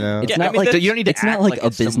 You know. It's Yeah, not I mean, like that's- you don't need to it's not act like like a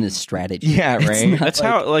it's some- business strategy. Yeah, It's right. not That's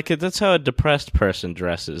like- that's how a depressed person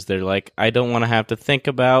dresses. They're like, I don't want to have to think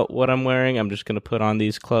about what I'm wearing. I'm just going to put on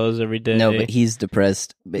these clothes every day. No, but he's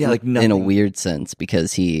depressed Yeah, like in a nothing. weird sense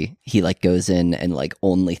because he like goes in and like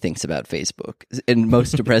only thinks about Facebook. And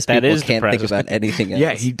most depressed That people is can't think depressing. about anything else.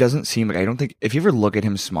 Yeah, he doesn't seem like. I don't think if you ever look at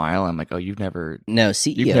him smile, I'm like, oh, you've never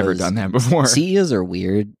CEOs never done that before. CEOs are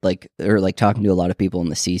weird, like or like talking to a lot of people in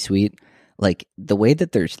the C-suite. Like the way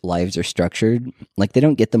that their lives are structured, like they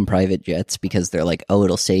don't get them private jets because they're like, oh,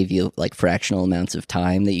 it'll save you like fractional amounts of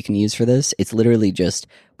time that you can use for this. It's literally just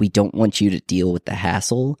we don't want you to deal with the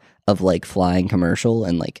hassle of like flying commercial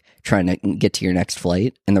and like trying to get to your next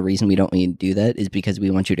flight. And the reason we don't want you to do that is because we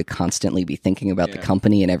want you to constantly be thinking about the Yeah.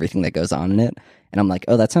 company and everything that goes on in it. And I'm like,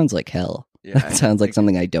 oh, that sounds like hell. Yeah, That sounds like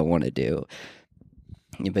something I don't want to do.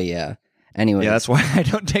 But yeah. Anyway, Yeah, that's why I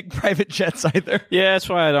don't take private jets either. yeah, that's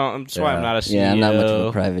why I don't. That's why I'm not a CEO. yeah, I'm not much of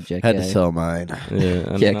a private jet Had guy. to sell mine. Yeah, I'm Yeah,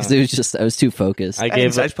 not. because it was just I was too focused. I I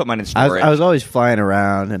gave. just put mine in I storage. was always flying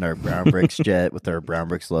around in our Brown Bricks jet with our Brown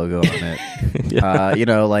Bricks logo on it. You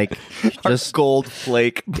know, like Our just gold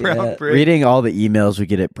flake brown Yeah. brick. reading all the emails we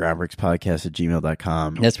get at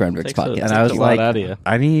brownbrickspodcast@gmail.com. That's Brown Bricks Takes a- podcast. And I was takes a lot like, out of you.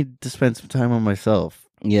 I need to spend some time on myself.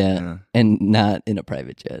 yeah, Yeah. and not in a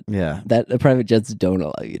private jet. Yeah. That private jets don't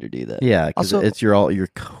allow you to do that. Yeah, because Also- it's your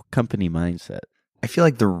company mindset. I feel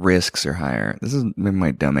like the risks are higher. This is maybe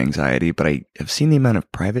my dumb anxiety, but I have seen the amount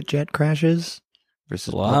of private jet crashes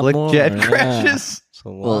versus A lot public more, jet yeah. crashes. It's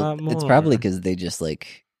a Well, lot more. it's probably because they just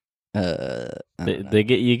like, I they, don't know. they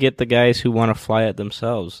get you get the guys who want to fly it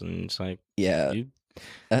themselves, and it's like yeah.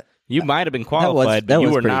 you might have been That qualified, that but you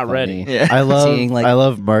was were pretty not ready. funny. Yeah. I love Seeing, like- I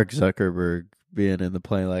love Mark Zuckerberg being in the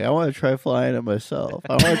plane. Like, I want to try flying it myself.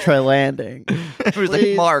 I want to try landing. It was like,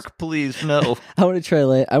 Please. Mark, please, no. I want to try. I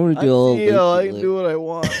want to I'm do a little. CEO, I loop-de-loop. can do what I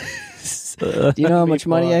want. Do you know how much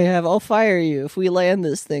money I have? I'll fire you if we land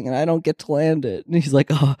this thing and I don't get to land it. And he's like,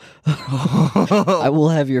 oh, I will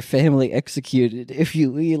have your family executed if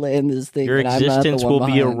we land this thing. Your and I'm not the existence one will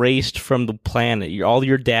be behind." erased from the planet. All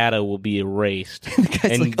your data will be erased. The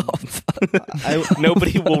guy's and- like, oh, fuck.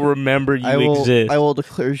 Nobody will remember you exist. I will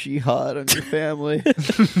declare jihad on your family.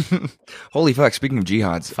 Holy fuck! Speaking of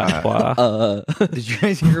jihads, Fatwa. did you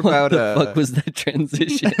guys hear about? What the fuck was that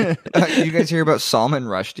transition? You guys hear about Salman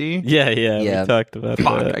Rushdie? yeah, Yeah. we talked about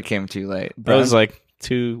Fuck! that. I came too late. That was like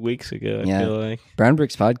 2 weeks ago. I Yeah. feel like. Brown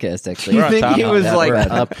Bricks podcast, actually. We're You on think top he of was that. like We're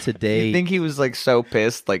up to You date. think he was like so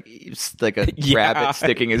pissed, like a Yeah. rabbit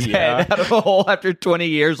sticking his Yeah. head out of a hole after 20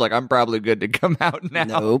 years? Like, I'm probably good to come out now.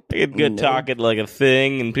 Nope. I get good Nope. talking like a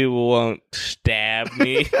thing, and people won't stab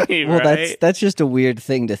me. Well, right? that's just a weird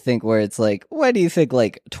thing to think. Where it's like, why do you think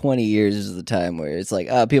like 20 years is the time where it's like,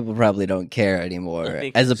 people probably don't care anymore, I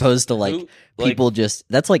think as it's- opposed to like who- people just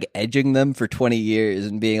that's like edging them for 20 years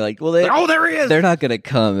and being like, well, Oh, there he is. they're not gonna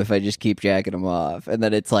come if I just keep jacking them off, and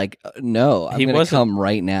then it's like, no, I'm He gonna wasn't- come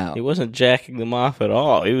right now. He wasn't jacking them off at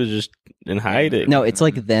all. He was just in hiding. No, it's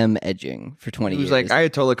like them edging for 20 He was years.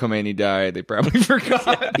 like, Ayatollah Khomeini died. They probably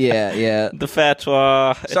forgot. yeah. The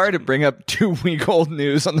fatwa. Sorry to bring up 2-week-old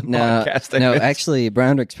news on the No, podcast. I no. missed. Actually,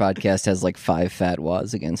 Brown Bricks podcast has like 5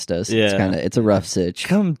 fatwas against us. Yeah. It's a rough sitch.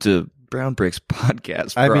 Come to Brown Bricks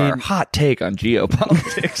podcast for I our mean- hot take on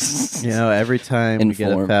geopolitics. You know, every time we get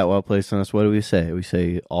a Informed. fatwa placed on us, what do we say? We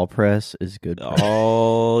say all press is good press.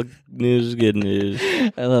 All news is good news.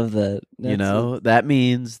 I love that. You know, that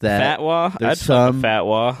means that Fatwa? there's I'd some- fuck a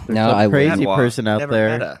fatwa. there's No, some I crazy wouldn't. person out Never there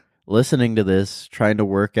met a- listening to this trying to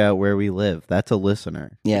work out where we live. That's a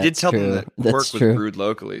listener. Yeah, You did it's tell true. them that That's work true. was brewed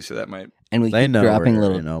locally, so that might. And we They keep know dropping we're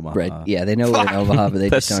little in Omaha. bread. Yeah, they know we're in Fuck. Omaha, but they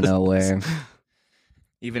just don't That's- know where.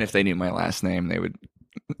 Even if they knew my last name, they would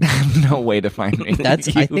have no way to find me.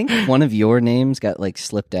 That's. I think one of your names got like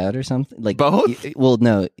slipped out or something. Like Both? Well,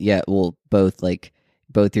 no, yeah, well, both. Like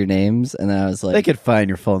both your names, and then I was They like, could find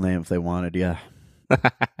your full name if they wanted. Yeah.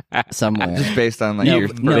 somewhere. Just based on like No, your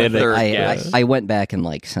no, third I guess. went back and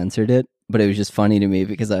like censored it, but it was just funny to me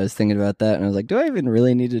because I was thinking about that, and I was like, do I even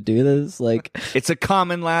really need to do this? Like, It's a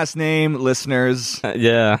common last name, listeners.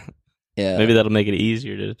 Yeah. yeah, Maybe that'll make it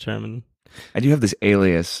easier to determine. I do have this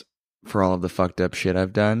alias for all of the fucked up shit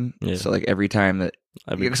I've done. Yeah. So like every time that,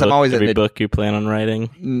 Every, Because book, I'm always in every the- book you plan on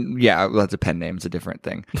writing. yeah, well, that's a pen name. It's a different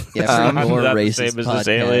thing. yeah. Um, For your Not the racist same as this podcast,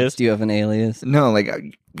 alias. do you have an alias? No, like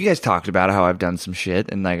you guys talked about how I've done some shit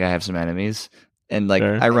and like I have some enemies and like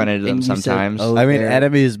Sure. I run into them And you said, sometimes. oh, I mean, they're-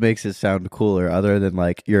 enemies makes it sound cooler, other than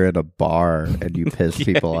like you're in a bar and you piss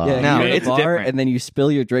people off. Yeah, No, you're at a it's bar, different. and then you spill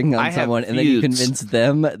your drink on I have someone, and then you feuds. convince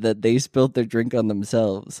them that they spilled their drink on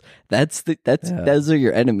themselves. Those are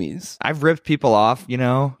your enemies. I've ripped people off, you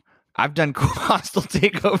know. I've done cool hostile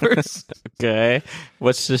takeovers. Okay.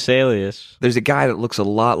 What's this alias? There's a guy that looks a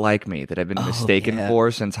lot like me that I've been mistaken yeah. for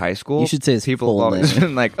since high school. You should say his People full have always name.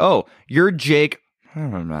 been like, "Oh, you're Jake." I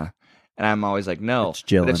don't know. And I'm always like, "No." It's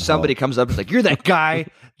But if Gyllenhaal. somebody comes up and is like, "You're that guy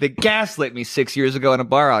that gaslit me 6 years ago in a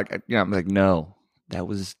bar," I'm like, "No, that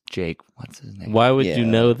was Jake. What's his name?" Why would Yeah. you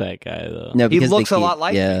know that guy though? No, He because they looks a keep- lot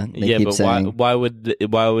like yeah, me. they Yeah, keep but saying, why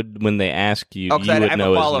would when they ask you, Oh, you because I would have a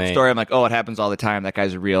know his follow-up name? story. I'm like, "Oh, it happens all the time. That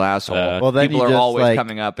guy's a real asshole." Well, then People you are just, always like,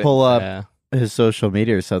 coming up and pull up Yeah. his social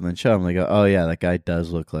media or something and show him, like, oh yeah, that guy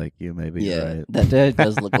does look like you. Maybe yeah, you're right. that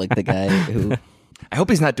does look like the guy who. I hope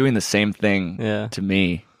he's not doing the same thing Yeah. to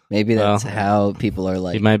me. Maybe that's Well, how people are He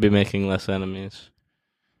like. might be making less enemies.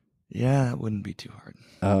 Yeah, that wouldn't be too hard.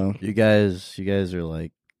 Oh, You guys are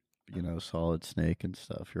like, Solid Snake and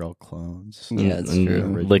stuff. You're all clones. Yeah, it's And true.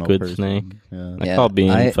 Original Liquid person. Snake. Yeah. I Yeah, call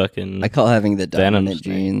being I fucking. I call having the Venom dominant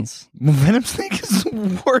Snake. genes. Venom Snake is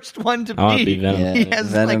the worst one to I want to be Venom. Yeah. He has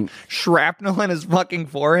Venom- like shrapnel in his fucking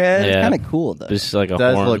forehead. Yeah. Kind of cool though. Just like a It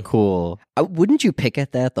does horn. look cool. Wouldn't you pick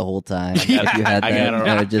at that the whole time if you had I that?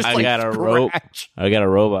 got a- just I like got a rope. Scratch. I got a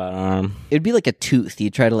robot arm. it'd be like a tooth.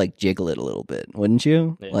 You'd try to like jiggle it a little bit, wouldn't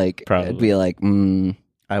you? Yeah, Like probably. it'd be like, Who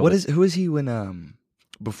would- is he when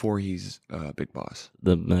before he's Big Boss?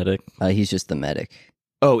 The medic. he's just the medic.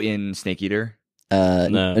 Oh, in Snake Eater.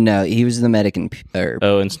 No, he was the medic in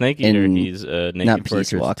Oh, in Snake Eater, In- he's Naked not Peace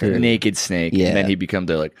Fortress Walker. 2. Naked Snake. Yeah. And then he becomes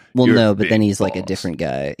like well, "You're no, but then Big he's like a Boss." different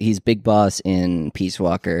guy. He's Big Boss in Peace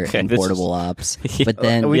Walker Okay, and this Portable is- Ops. Yeah. But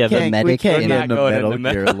then We the can't- we medic can't in get into going Metal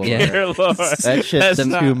into Gear Metal lore. Gear lore. That shit's That's too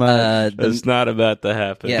not- much. That's not about to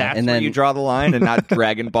happen. Yeah, That's and where then- you draw the line and not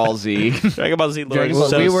Dragon Ball Z. Dragon Ball Z lore Dragon is Ball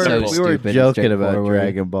so Z we were so simple. we were stupid and joking about straightforward.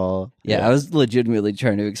 Dragon Ball. I was legitimately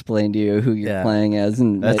trying to explain to you who you're Yeah. playing as.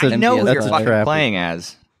 And That's I know who that's you're a fucking trap. playing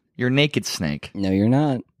as. You're Naked Snake. No, you're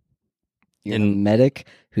not. You're a In- medic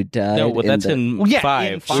who died. No, but that's the, in Well, yeah, in 5.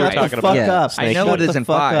 We were five. Shut talking the about fuck Yeah. up. I know Shut it is the in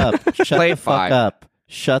fuck 5. up. Shut Play the fuck 5. up.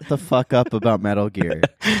 Shut the fuck up about Metal Gear.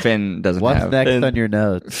 Finn doesn't What's have. next And- on your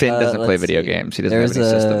notes? Finn doesn't play let's video see. games. He doesn't There's have any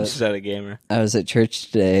a- systems. She's not a gamer. I was at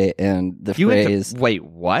church today, and the You went phrase to, wait,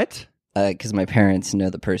 what? because my parents know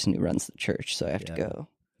the person who runs the church, so I have to Yeah. go,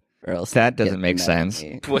 or else That they'll doesn't get make mad at sense.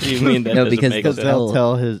 me. What do you mean that No, doesn't because make Because sense? they'll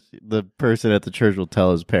tell the person at the church will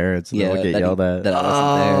tell his parents and Yeah, they'll get that- yelled at. that I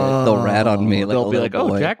wasn't there. They'll rat on me like They'll a be little like,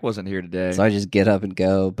 boy. "Oh, Jack wasn't here today." So I just get up and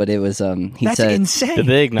go. But it was he That's said insane. Did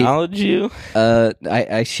they acknowledge you?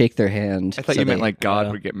 I shake their hand. I thought so you meant they- like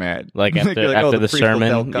God would get mad. Like after, You're like, after "Oh, the priest will tell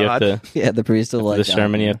sermon, you have God." to. yeah, the priest will After like the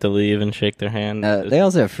sermon, you have to leave and shake their hand. They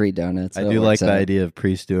also have free donuts. I so it do like works the out. idea of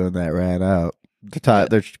priests doing that right out.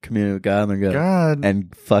 Their community with God, and they're good. God,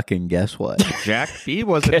 And fucking guess what? Jack B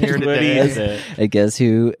wasn't here What do today. you say? And guess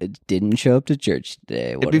who didn't show up to church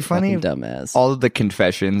today? What be a funny fucking dumbass. All of the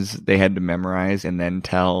confessions they had to memorize and then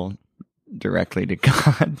tell directly to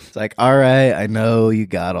God. It's like, all right, I know you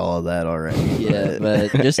got all of that already. Yeah,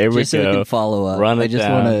 but just, Here we just so we go. can follow up. Run I it just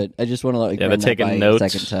down. want to like Yeah, run but that taking by you notes. a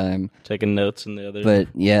second time. Taking notes in the other. But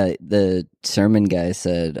yeah, the sermon guy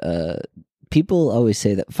said, people always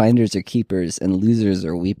say that finders are keepers and losers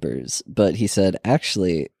are weepers. But he said,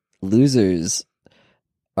 actually, losers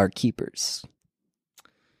are keepers.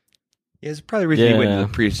 Yeah, it's probably the reason he went Yeah. to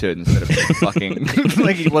the priesthood instead of fucking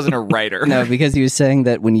like he wasn't a writer. No, because he was saying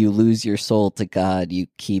that when you lose your soul to God, you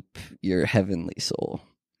keep your heavenly soul.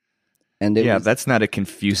 And it yeah, was, that's not a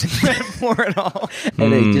confusing metaphor at all.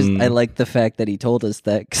 and I like the fact that he told us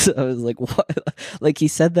that, because I was like, what? Like he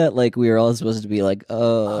said that like we were all supposed to be like,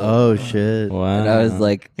 Oh shit! wow. and I was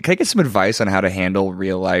like, Can I get some advice on how to handle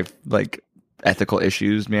real life like ethical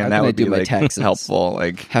issues, man? How that can I would do be my like taxes? helpful.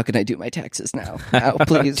 Like how can I do my taxes now? Now,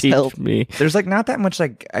 please Teach help. me. there's like not that much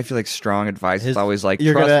like I feel like strong advice. It's always like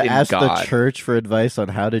You're trust gonna in ask God. the church for advice on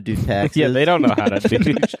how to do taxes. Yeah, they don't know how to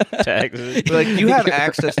do taxes. Like you have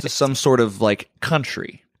access to some sort of like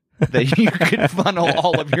country. that you could funnel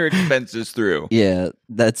all of your expenses through. Yeah,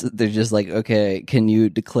 they're just like, okay, can you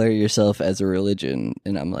declare yourself as a religion?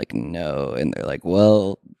 And I'm like, no. And they're like,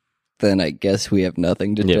 well, then I guess we have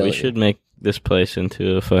nothing to Yeah, tell we you. should make this place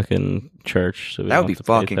into a fucking church. So we That don't would be have to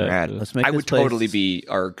pay fucking rad. taxes. Let's make I this would place- totally be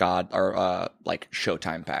our like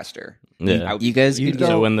Showtime pastor. Yeah. I would- You guys You could don't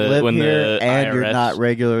So when the- live when the here and you're IRS not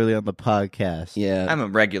regularly on the podcast. yeah. I'm a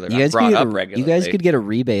regular. You I'm guys, brought could up get regularly. you guys could get a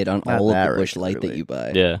rebate on Not all of that the Bush Light that regularly. you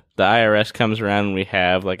buy. Yeah, the IRS comes around and we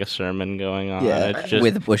have like a sermon going on. Yeah, It's just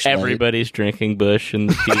with Bush Light. everybody's drinking Bush in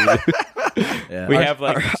the pew. Yeah. we have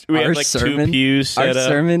like our two sermon- pews Our set up.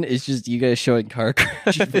 sermon is just you guys showing car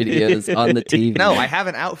crash videos on the TV. No, I have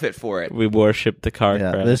an outfit for it. We worship the car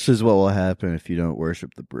Yeah, crash. this is what will happen if you don't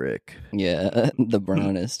worship the brick. Yeah, the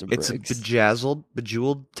brownest of It's a bricks.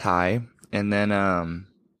 bejeweled tie, and then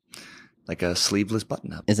like a sleeveless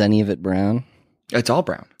button up. Is any of it brown? It's all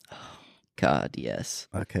brown. God, yes.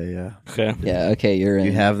 Okay, yeah. okay. Yeah, okay, you're in.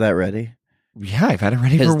 You have that ready? Yeah, I've had it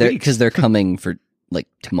ready for weeks. because they're coming for like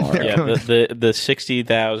tomorrow. Yeah, the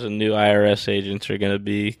 60,000 new IRS agents are going to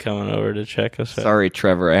be coming over to check us out. Sorry,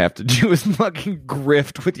 Trevor, I have to do is fucking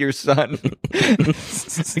grift with your son.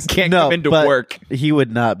 You can't No, come into but- work. He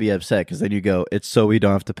would not be upset because then you go, it's so we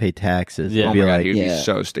don't have to pay taxes. Yeah. He'd Oh be my God, like, he'd Yeah. be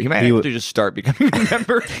so stupid. He might He have would- to just start becoming a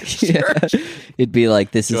member of the Yeah. church. It'd be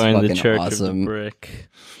like, this is Join the fucking Church of awesome. the Brick.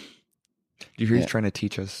 Do you hear Yeah. he's trying to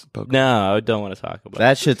teach us poker? No, I don't want to talk about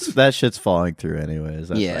that shit's falling through anyways.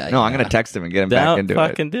 That's Yeah. right. No, I'm going to text him and get him back Don't into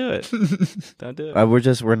fucking do it. it. Don't do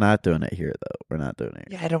it. We're not doing it here though. We're not doing it.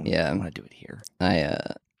 Yeah, I don't Yeah. want to do it here.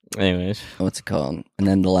 Anyways, What's it called? And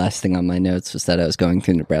then the last thing on my notes was that I was going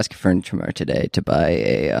through Nebraska Furniture Mart today to buy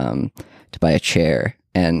a chair,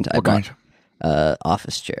 and I What bought kind?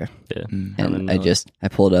 office chair. yeah. And I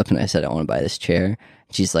pulled up and I said I want to buy this chair.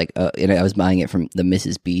 She's like, and I was buying it from the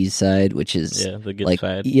Mrs. B's side, which is Yeah, the good like,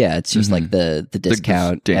 side. yeah, it's just like the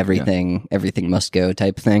discount, stamp, everything must go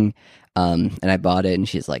type thing. And I bought it, and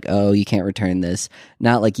she's like, "Oh, you can't return this.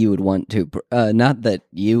 Not like you would want to. Not that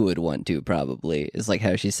you would want to. Probably is like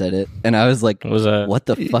how she said it." And I was like, What was that? "What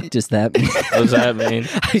the fuck does that mean?" What does that mean?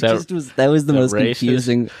 That was the that most racist?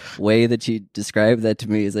 confusing way that she described that to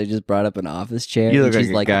me. Is I just brought up an office chair, You and look she's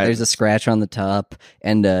like a like, guy "There's a that's- scratch on the top,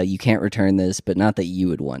 and you can't return this, but not that you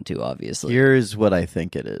would want to, obviously." Here's what I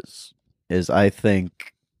think it is I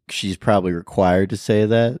think she's probably required to say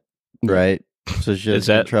that, right? So she Is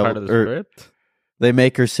doesn't get in that trouble, part of the or script? they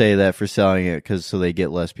make her say that for selling it because so they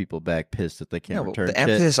get less people back pissed that they can't No, return the shit.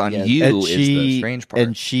 emphasis on Yeah. you And is the strange part.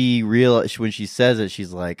 And she realized when she says it,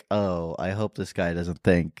 she's like, "Oh, I hope this guy doesn't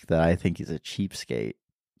think that I think he's a cheapskate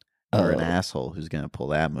or an Oh. asshole who's gonna pull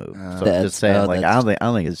that move." So I'm That's- just saying, like, that's- I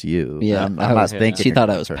don't think it's you. Yeah, I'm I not was- thinking she you're thought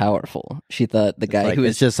gonna I was return it. powerful. She thought the It's guy like, who it's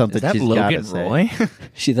was just something is that she's Logan gotta say. Roy?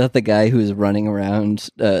 she thought the guy who was running around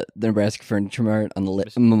the Nebraska Furniture Mart on the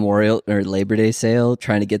Memorial or Labor Day sale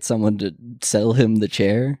trying to get someone to sell him the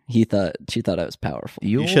chair. She thought I was powerful.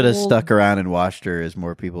 You should have stuck around and watched her as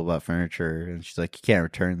more people bought furniture, and she's like, "You can't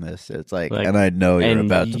return this." It's like, Like, and I know you're and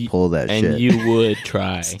about you- to pull that And shit. you would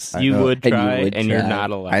try. I You know. would And you try, would and you're try.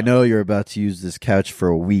 not allowed. I know you're about to use this couch for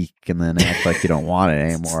a week and then act like you don't want it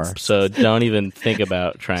anymore. So don't even think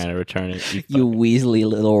about trying to return it. You weaselly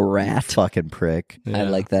little rat. Fucking prick. I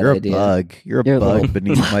like that You're idea. a bug. You're a You're a bug little-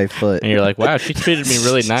 beneath my foot. And you're like, wow, she treated me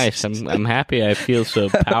really nice. I'm happy. I feel so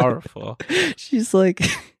powerful. She's like,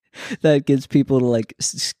 that gets people to like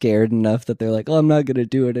scared enough that they're like, "Oh, I'm not gonna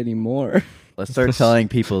do it anymore." Let's start telling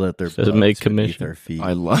people that they're Does it bugs make beneath commission? their feet.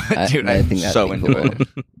 I love it, dude. I I'm think that'd so be into cool.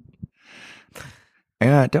 it.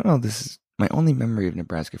 I don't know. This is my only memory of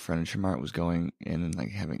Nebraska Furniture Mart was going in and like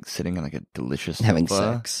sitting on like a delicious Having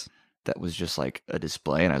sofa sex. that was just like a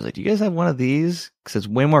display, and I was like, "Do you guys have one of these? Because it's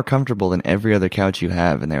way more comfortable than every other couch you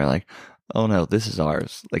have." And they were like, "Oh no, this is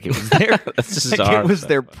ours." Like it was their, This is like our it was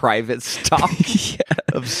their sofa. private stock Yeah.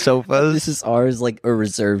 of sofas. This is ours, like a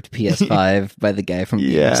reserved PS5 by the guy from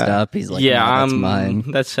Yeah. GameStop. He's like, yeah, "No, that's mine."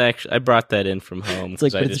 That's actually I brought that in from home. It's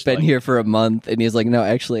like, 'cause I but it's just, been like- here for a month, and he's like, "No,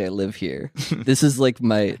 actually, I live here. This is like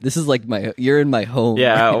my. You're in my home."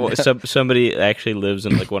 Yeah, right now." somebody actually lives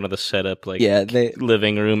in like one of the setup like Yeah, they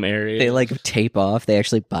living room areas. they like tape off. They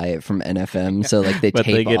actually buy it from NFM, so like they But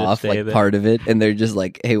they tape get to off stay like there. part of it, and they're just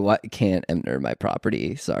like, "Hey, what can't enter my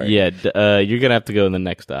property? Sorry." Yeah, you're gonna have to go in the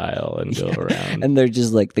next aisle and go around. And they're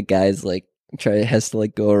just like, the guy's like has to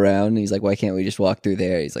like go around. And he's like, why can't we just walk through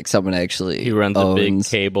there? He's like, someone actually He runs a big owns-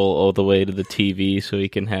 cable all the way to the TV so he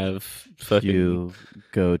can have fucking You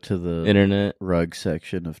go to the internet. rug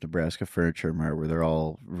section of Nebraska Furniture Mart where they're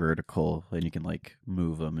all vertical and you can like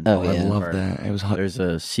move them. And Oh, pull I yeah. them love apart. that. It was hot. There's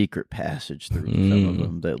a secret passage through some of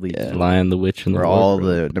them that leads to Lion the Witch and where the all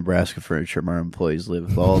Wardrobe. the Nebraska Furniture Mart employees live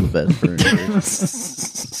with all the best furniture.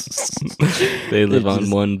 They live They're on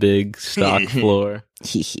just- one big stock floor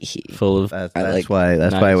full of That's, I like why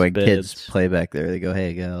nice when beds. kids play back there, they go,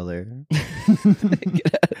 "Hey, get out of there."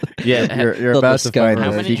 Yeah, you're They'll about to discover find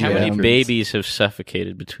How the many secret how many entrance. babies have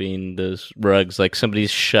suffocated between those rugs? Like somebody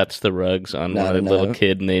shuts the rugs on Not one of the little enough.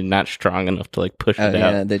 kid, and they're not strong enough to like push Oh it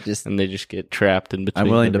yeah, out, they just and they just get trapped in between.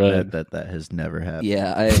 I'm willing the to rugs. bet that has never happened.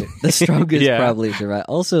 the strongest Yeah. probably survive.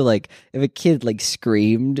 Also, like if a kid like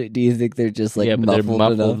screamed, do you think they're just like Yeah, but they're muffled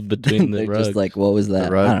muffled enough? between the they're rugs. just like, what was that?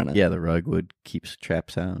 The rug, I don't know. yeah, the rug would keep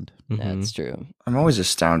trap sound. Mhm. That's true. I'm always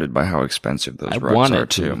astounded by how expensive those I rugs want are it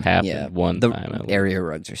to too. happen Yeah, one the time. at least. area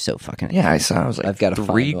rugs are so fucking. Yeah, I saw. I was like, I've gotta $3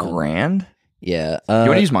 find one. grand. Yeah. You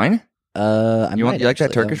want to use mine? I You want- might you like that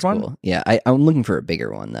actually. Turkish That one? one's cool. Yeah, I'm looking for a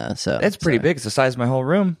bigger one though. So It's pretty sorry. big. It's the size of my whole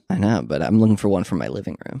room. I know, but I'm looking for one for my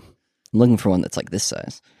living room. I'm looking for one that's like this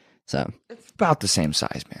size. So It's about the same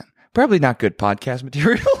size, man. Probably not good podcast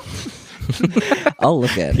material. I'll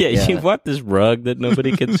look at it. Yeah, Yeah, you want this rug that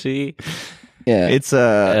nobody can see? yeah. It's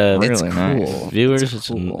It's really nice. cool. Viewers, It's it's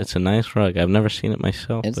cool. a nice rug. I've never seen it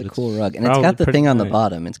myself. It's but a cool rug, and it's probably got the pretty thing on the nice.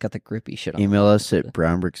 bottom. It's got the grippy shit on. Email the us at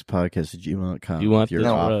brownbrickspodcast@gmail.com. You want if your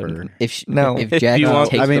this offer. rug? If No. if If Jack you want-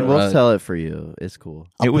 takes I mean, the we'll rug, sell it for you. It's cool.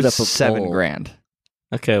 I'll It put was up a $7 poll. grand.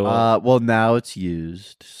 Okay, well, Well, now it's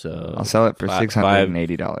used, so I'll sell it for Five-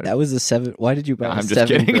 $680. That was a seven. Why did you buy No, a I'm just $7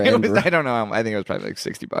 kidding. It grand? was- rug? I don't know. I think it was probably like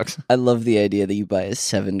 $60 I love the idea that you buy a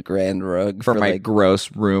 $7 grand rug for my like,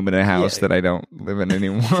 gross room in a house Yeah. that I don't live in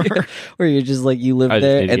anymore. where you're just like you live I just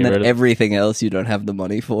there, need to and get rid then of it. everything else you don't have the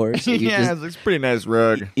money for. So you yeah, just it's a pretty nice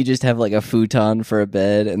rug. you just have like a futon for a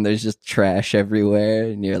bed, and there's just trash everywhere,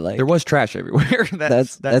 and you're like, There was trash everywhere.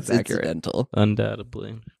 that's that's accurate. incidental.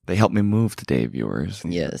 undoubtedly. They helped me move today, viewers.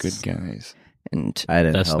 These are Yes. good guys. And I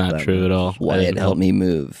didn't. That's help not that true much. at all. I Wyatt didn't helped me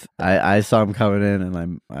move. I saw him coming in,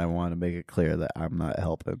 and I want to make it clear that I'm not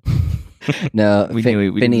helping. No, We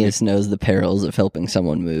knew- we Phineas knows the perils of helping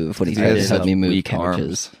someone move when he I tried to just help have me move weak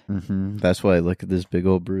couches. arms. That's why I look at this big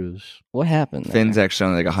old bruise. What happened? there? Finn's actually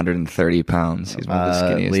only like 130 pounds. He's one of the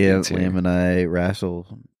skinniest dudes here. Liam and I wrestle.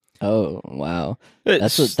 Oh wow,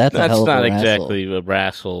 That's that's a hell of a not wrestle. exactly a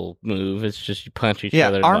wrestle move. It's just you punch each Yeah,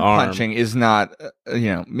 other in arm the arm. punching is not,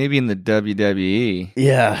 maybe in the WWE.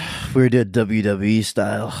 Yeah, we did WWE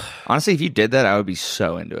style. Honestly, if you did that, I would be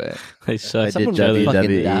so into it. They suck did Someone each other. would fucking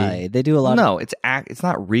WWE. die. They do a lot. No, it's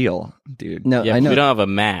not real, dude. No, Yeah, I but know. we don't have a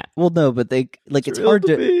mat. Well, no, but they like it's hard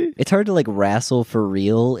to like wrestle for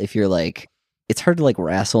real if you're like it's hard to like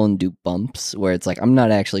wrestle and do bumps where it's like I'm not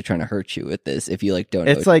actually trying to hurt you with this if you like don't.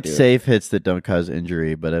 Know It's what like you're doing. safe hits that don't cause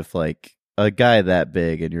injury, but if like a guy that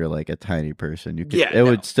big and you're like a tiny person, you could, Yeah, it no.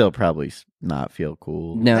 would still probably not feel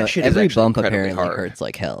cool. No, That shit is every actually bump incredibly apparently hard. hurts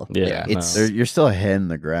like hell. Yeah, it's no. You're still hitting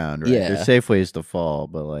the ground, right? Yeah. There's safe ways to fall,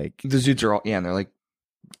 but like The dudes are all, and they're like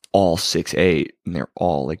all 6'8", and they're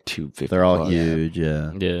all like 250. they're all plus. huge.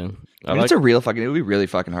 Yeah. Yeah, I mean, it's a real fucking. It would be really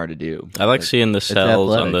fucking hard to do. I like seeing the cells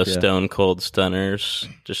on the athletic, yeah. Stone Cold Stunners,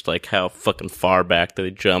 just like how fucking far back they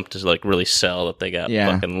jump to like really sell that they got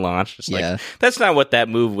Yeah. fucking launched. It's Yeah. like that's not what that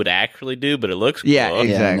move would actually do, but it looks cool. Yeah,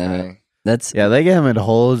 exactly. no. That's Yeah, they get him in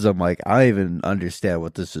holds. I'm like, I don't even understand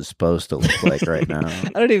what this is supposed to look like right now.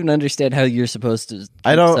 I don't even understand how you're supposed to.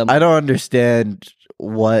 I keep don't. some- I don't understand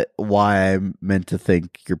why I'm meant to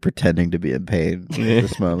think you're pretending to be in pain at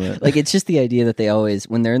this moment. Like it's just the idea that they always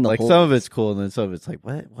when they're in the like hole, some of it's cool, and then some of it's like,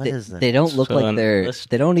 what is that? they don't look So like they're. unrealistic.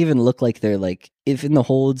 They don't even look like they're like. If in the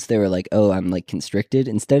holds they were like, oh, I'm like constricted.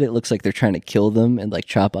 Instead, it looks like they're trying to kill them and like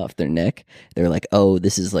chop off their neck. They're like, oh,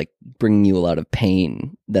 this is like bringing you a lot of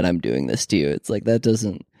pain that I'm doing this to you. It's like that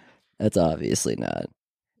doesn't. That's obviously not.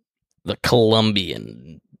 The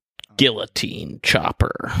Colombian guillotine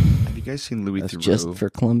chopper. Have you guys seen Louis That's Theroux just for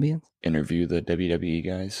Colombians. interview the WWE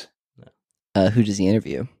guys? Who does he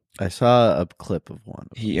interview? I saw a clip of one.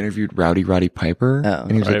 He interviewed Roddy Piper, Oh.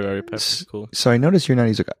 and he was like, Roddy Piper's cool. "So I noticed you're not."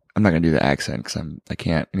 He's like, "I'm not gonna do the accent because I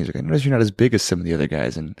can't." And he's like, "I noticed you're not as big as some of the other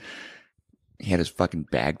guys." And he had his fucking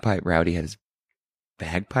bagpipe. Rowdy had his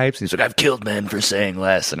bagpipes. And he's like, "I've killed men for saying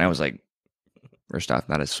less." And I was like, first off,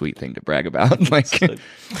 not a sweet thing to brag about. Like,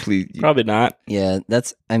 please, Probably not. Yeah,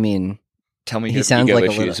 that's. I mean, tell me. he sounds like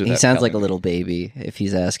a little. He sounds like a little baby if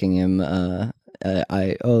he's asking him.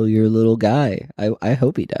 You're a little guy. I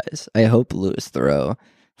hope he dies. I hope Louis Theroux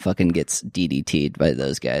fucking gets DDT'd by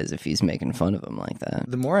those guys if he's making fun of him like that.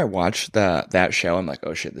 The more I watch that show, I'm like,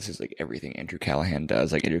 oh shit, this is like everything Andrew Callahan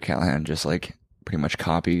does. Like Andrew Callahan just like pretty much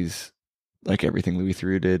copies like everything Louis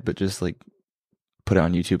Theroux did, but just like put it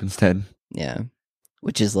on YouTube instead. Yeah.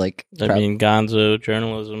 Which is like, I mean, Gonzo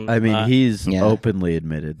journalism. I mean, he's Yeah. openly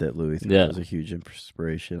admitted that Louis Theroux Yeah. was a huge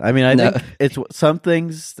inspiration. I mean, I No. think it's some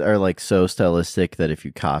things are like so stylistic that if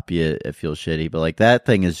you copy it, it feels shitty. But like that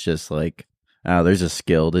thing is just like, oh, there's a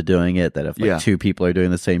skill to doing it that if like Yeah. two people are doing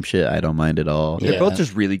the same shit, I don't mind at all. They're Yeah. both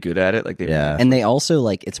just really good at it. Like they Yeah. and they also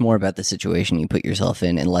like, it's more about the situation you put yourself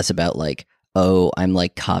in and less about like, oh, I'm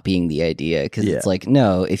like copying the idea. Cause Yeah. it's like,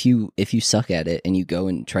 no, if you suck at it and you go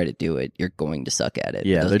and try to do it, you're going to suck at it.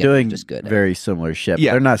 Yeah, Those they're guys are doing just good at it. very similar shit. But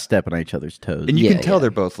Yeah. they're not stepping on each other's toes. And you Yeah, can tell yeah.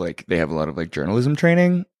 they're both like they have a lot of like journalism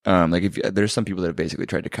training. Like if there's some people that have basically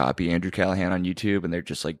tried to copy Andrew Callahan on YouTube, and they're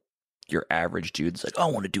just like your average dude's like, oh,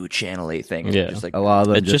 I want to do a Channel 8 thing. And Yeah. they're just like A lot of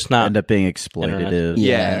them It's just just not end up being exploitative.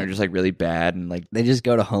 yeah, Yeah. and they're just like really bad and like They just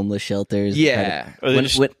go to homeless shelters. yeah. Or they When,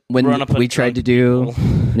 just when run up on we tried to drunk do people.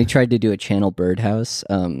 when we tried to do a channel birdhouse,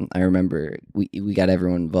 I remember we got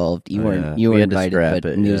everyone involved. You Oh, weren't yeah. you We were had to invited, scrap but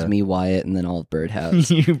it, it was yeah. me, Wyatt, and then all of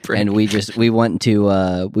birdhouse. You bring- And we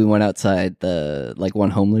went outside the like one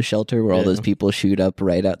homeless shelter where all Yeah. those people shoot up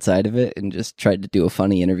right outside of it, and just tried to do a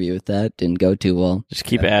funny interview with that. Didn't go too well. Just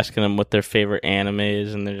keep asking them what their favorite anime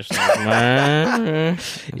is, and they're just like, "Meh."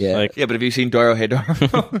 It's Yeah. like, yeah, but have you seen Doro Hey Doro?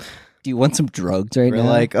 Do you want some drugs right We're now?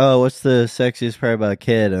 like, oh, what's the sexiest part about a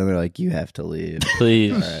kid? And they're like, you have to leave.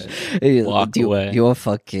 please. Hey, walk do you, away. You want to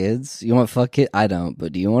fuck kids? You want to fuck kids? I don't,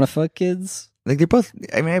 but do you want to fuck kids? Like they're both.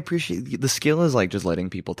 I mean, I appreciate the skill is like just letting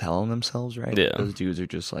people tell on themselves, right? Yeah. Those dudes are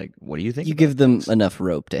just like, what do you think? You about give them this? enough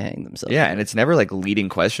rope to hang themselves. Yeah, and it's never like leading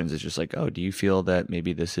questions. It's just like, oh, do you feel that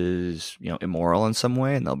maybe this is immoral in some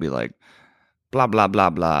way? And they'll be like, blah blah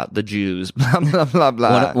blah blah, the Jews, blah blah blah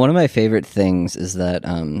blah. One of my favorite things is that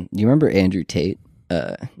you remember Andrew Tate,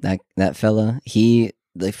 that fella.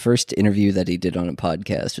 The first interview that he did on a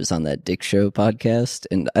podcast was on that Dick Show podcast,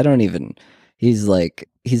 and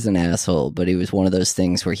he's an asshole, but he was one of those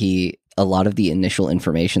things where a lot of the initial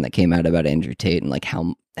information that came out about Andrew Tate and like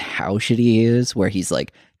how shitty he is, where he's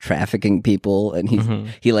like trafficking people and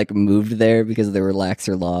he like moved there because there were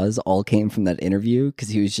laxer laws, all came from that interview, because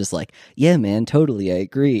he was just like, yeah man, totally, I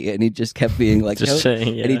agree, and he just kept being like Just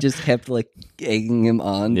saying, and he yeah. just kept like egging him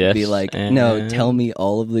on to be Yes, like, no, and- tell me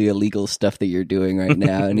all of the illegal stuff that you're doing right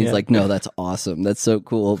now, and he's Yeah. like, no, that's awesome, that's so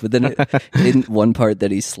cool, but then in one part that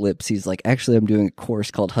he slips, he's like, actually I'm doing a course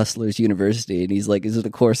called Hustlers University, and he's like, is it a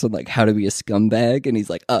course on like how to be a scumbag? And he's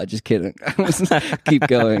like, oh, just kidding. Keep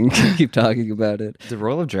going, keep talking about it. The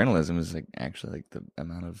role of journalism is like actually like the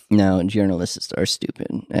amount of No, and journalists are stupid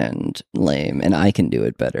and lame, and I can do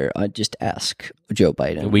it better. I just ask Joe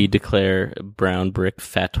Biden. We declare brown brick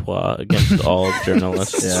fatwa against all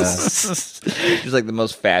journalists. Yeah. just like the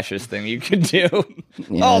most fascist thing you could do.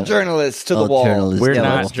 Yeah. All journalists to All the wall. journalists We're go.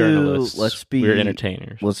 not let's journalists. let's be We're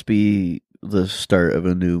entertainers. Let's be the start of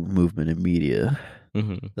a new movement in media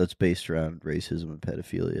hmm that's based around racism and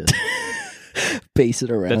pedophilia. Base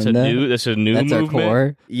it around That's a that. new. That's a new That's movement. our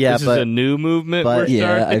core. Yeah, this is but a new movement. but- we're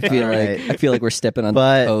Yeah, I starting. feel Right. like we're stepping on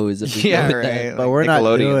But- the toes. If we Yeah, go with right. that. but we're not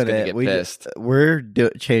Nickelodeon's doing gonna it. get We pissed. we're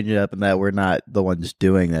changing it up in that we're not the ones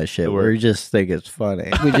doing that shit. We're- We just think it's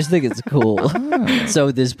funny. We just think it's cool.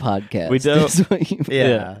 So this podcast, We don't- is what you-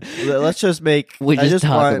 Yeah. Let's just make. We I just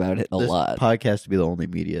talk want about it a this lot. Podcast to be the only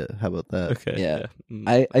media. How about that? Okay. Yeah.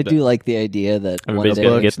 Mm. I do like the idea that one Everybody's day,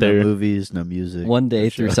 gotta Books, get their- no movies, no music. one day no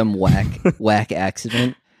through show. some whack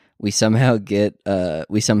accident, we somehow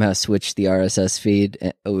switch the RSS feed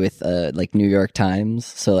with like New York Times.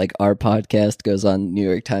 So like our podcast goes on New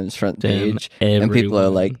York Times front Damn, page, and people are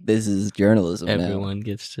everyone. like, "This is journalism Everyone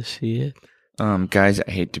gets to see it. Guys, I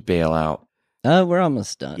hate to bail out. now." We're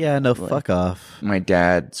almost done. Yeah, no, Like, fuck off. My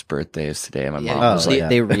dad's birthday is today. And my Yeah, mom was Oh, they, like,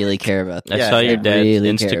 they really care about I that. saw your They dad's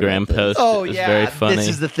really care Instagram about this. post. "Oh it was yeah, very funny. this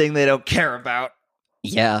is the thing they don't care about."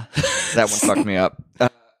 Yeah, That one fucked me up.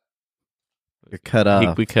 You're cut He-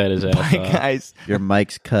 off. we cut his ass Bye, off. guys. Your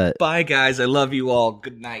mic's cut. Bye, guys. I love you all.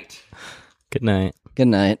 Good night. Good night. Good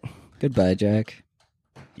night. Goodbye, Jack.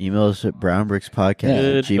 Email us at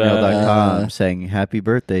brownbrickspodcast at Goodbye. gmail.com saying happy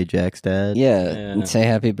birthday, Jack's dad. Yeah, Yeah. and say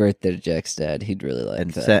happy birthday to Jack's dad. He'd really like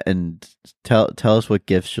And that. tell us what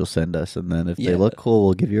gifts you'll send us, and then if Yeah. they look cool,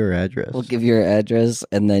 we'll give you our address. We'll give you your address,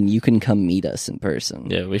 and then you can come meet us in person.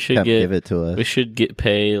 Yeah, we should Come get. give it to us. We should get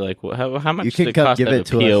pay like how much You does can it come cost give to have it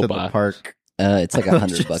a to PO us in box? the park. It's like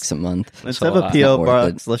Just- $100 a month. Instead a of a lot. PO Not worth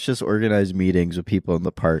it. box, let's just organize meetings with people in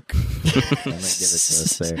the park. And then give it to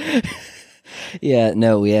us there. Yeah,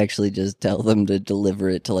 no, we actually just tell them to deliver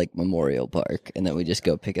it to like Memorial Park, and then we just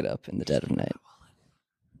go pick it up in the dead of night.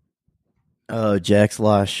 Oh, Jack's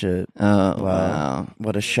lost shit. Oh, wow.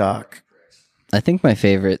 What a shock. I think my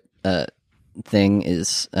favorite thing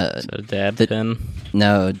is Is that a dab the- pen?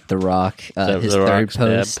 no, The Rock. that His The third Rock's dab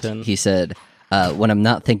post, pen? he said, when I'm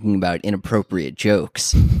not thinking about inappropriate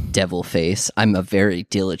jokes, devil face, I'm a very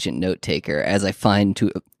diligent note taker, as I find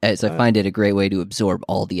it a great way to absorb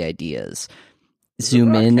all the ideas.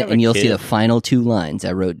 Zoom Rock in have a and you'll see kid? the final 2 lines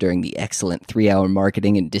I wrote during the excellent 3-hour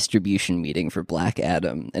marketing and distribution meeting for Black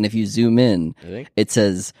Adam. And if you zoom in, I think. it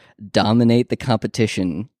says dominate the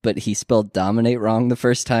competition, but he spelled dominate wrong the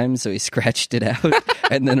first time, so he scratched it out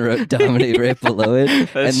and then wrote dominate right below it.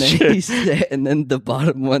 And then and then the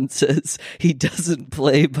bottom one says he doesn't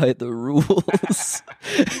play by the rules.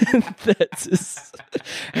 that's his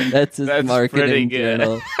That's pretty marketing good.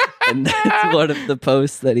 journal. And that's one of the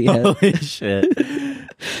posts that he has. Holy shit.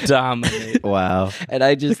 Dominate. Wow. And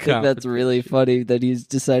I just The think that's really funny that he's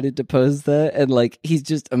decided to post that. And like, he's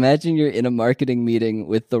just, imagine you're in a marketing meeting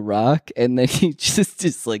with The Rock, and then he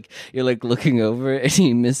just like, you're like looking over and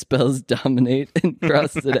he misspells dominate and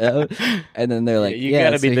crosses it out. And then they're like, you yeah,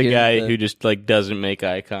 gotta be so the here's guy who just like doesn't make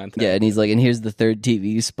eye contact. yeah, and he's like, and here's the third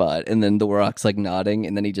TV spot. And then The Rock's like nodding,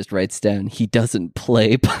 and then he just writes down, he doesn't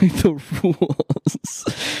play by the rules.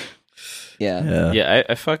 Yeah. Yeah,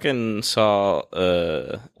 I fucking saw.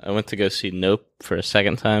 I went to go see Nope for a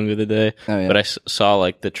second time the other day, Oh, yeah. but I saw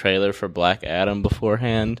like the trailer for Black Adam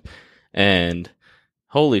beforehand, and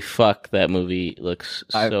holy fuck, that movie looks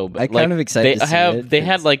so bad. I kind of excited to see it, They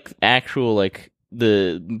had 'cause- like actual like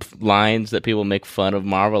the lines that people make fun of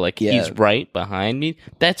Marvel, like Yeah. he's right behind me.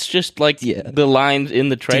 That's just like Yeah. the lines in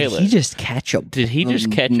the trailer. Did he just catch a Did he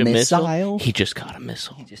just catch a missile? missile? He just caught a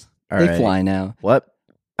missile. All They right. fly now. What?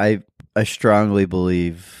 I strongly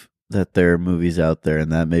believe that there are movies out there,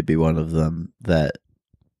 and that may be one of them, that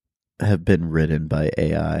have been written by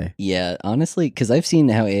AI. Yeah, honestly, because I've seen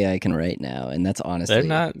how AI can write now, and that's honestly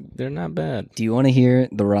They're not bad. Do you want to hear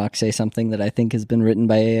The Rock say something that I think has been written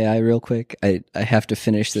by AI real quick? I have to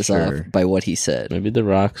finish this Sure. off by what he said. Maybe The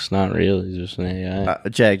Rock's not real. He's just an AI.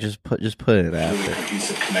 Jack, just put it really after. a piece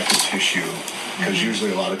of connective tissue, because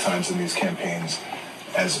usually a lot of times in these campaigns,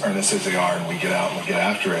 as earnest as they are and we get out and we get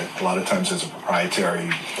after it, a lot of times there's a proprietary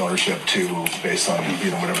ownership too, based on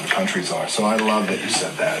whatever the countries are. So I love that you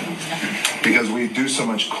said that, because we do so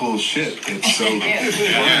much cool shit. It's so fun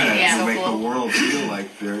to make the world feel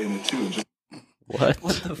like they're in it too. What?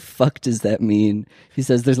 What the fuck does that mean? He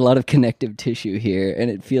says there's a lot of connective tissue here,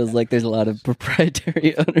 and it feels like there's a lot of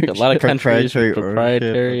proprietary ownership. A lot of countries with Proprietary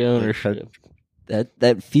proprietary ownership. ownership.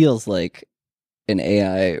 That feels like an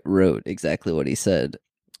AI wrote exactly what he said.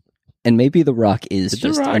 And maybe The Rock is Did The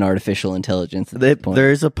just Rock- an artificial intelligence at this point.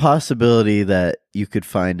 There's a possibility that you could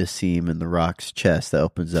find a seam in The Rock's chest that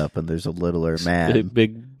opens up, and there's a littler man,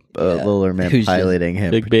 Big littler man Who's just- piloting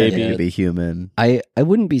him, big pretending baby. to be human. I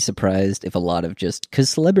wouldn't be surprised if a lot of just because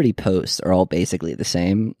celebrity posts are all basically the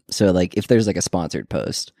same. So like if there's like a sponsored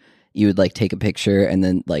post, you would like take a picture and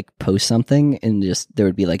then like post something, and just there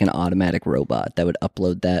would be like an automatic robot that would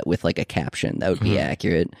upload that with like a caption that would be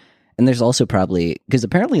accurate. And there's also probably because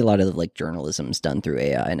apparently a lot of like journalism's done through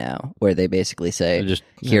AI now, where they basically say Just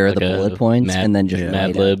here are like the a bullet points, Mad- and then just Mad write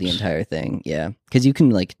out Libs. the entire thing. Yeah, because you can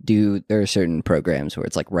like there are certain programs where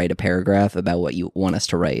it's like write a paragraph about what you want us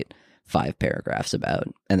to write 5 paragraphs about,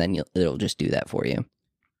 and then it'll just do that for you.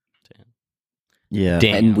 Yeah.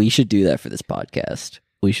 Damn. And we should do that for this podcast.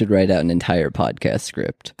 We should write out an entire podcast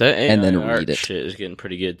script. That AI and then art read it. shit is getting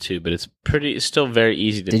pretty good too, but it's still very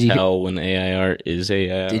easy to Did you tell when AI art is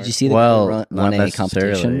AI art. Did you see the Well, guy not won a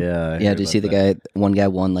necessarily, competition? yeah, I Yeah. heard Did you see the about guy? One guy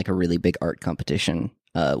won like a really big art competition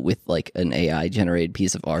with like an AI generated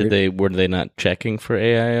piece of art. Were they not checking for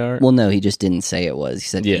AI art? Well, no, he just didn't say it was. He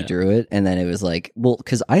said he Yeah. drew it, and then it was like, well,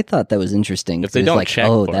 because I thought that was interesting. If 'cause they it was don't like, check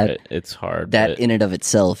oh, for that it, it's hard. that but- in and of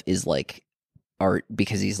itself is like art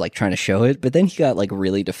because he's like trying to show it. But then he got like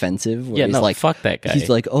really defensive. Where yeah, he's no, like, fuck that guy. he's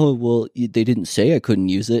like, oh, well, they didn't say I couldn't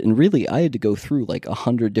use it, and really, I had to go through like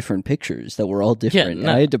 100 different pictures that were all different. no. And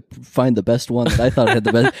I had to find the best one that I thought had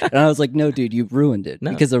the best. And I was like, no, dude, you've ruined it. No.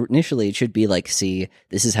 Because initially it should be like, see,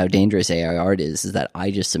 this is how dangerous AI art is that I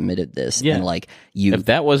just submitted this, Yeah. and like you. if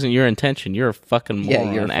that wasn't your intention, you're a fucking moron,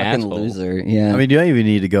 yeah, you're a fucking asshole. loser. Yeah. I mean, you don't even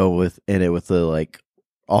need to go with the like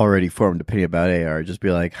already formed opinion about AR. Just be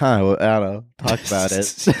like, well, I don't know, talk about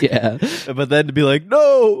it. yeah. But then to be like,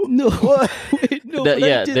 no, No. what? Wait, no, That- but I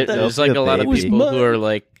yeah, did there- that. there's like a lot of Baby. people who are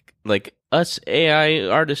like us AI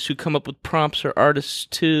artists who come up with prompts are artists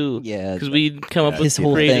too. Yeah, because we come up with his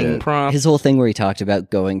whole creating thing. prompts. His whole thing where he talked about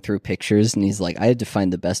going through pictures, and he's like, "I had to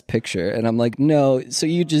find the best picture," and I'm like, "No, so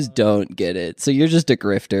you just don't get it. So you're just a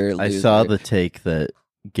grifter." I loser." saw the take that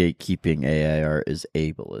gatekeeping AI art is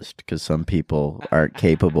ableist because some people aren't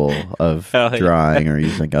capable of Hell yeah. drawing or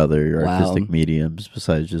using other Wow. artistic mediums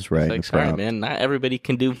besides just It's writing like, a sorry, prompt. man, not everybody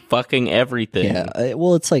can do fucking everything. Yeah,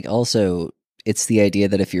 well, it's like also it's the idea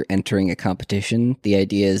that if you're entering a competition, the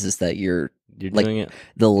idea is that You're like, doing it.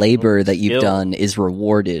 the labor that you've Skill. done is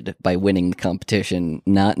rewarded by winning the competition,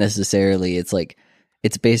 not necessarily. It's like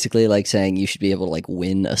it's basically like saying you should be able to like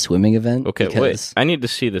win a swimming event. Okay, because, wait. I need to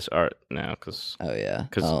see this art now because Oh yeah,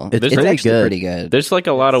 'Cause oh, it's it's pretty actually good. pretty good. there's like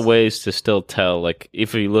a lot of ways to still tell. Like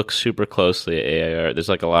if you look super closely at AI art, there's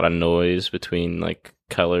like a lot of noise between like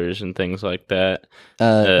colors and things like that.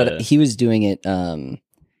 But he was doing it.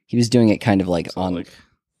 He was doing it kind of like So, on. like,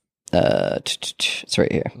 It's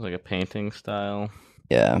right here. like a painting style.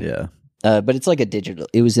 Yeah. Yeah. But it's like a digital.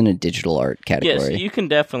 It was in a digital art category. Yes, you can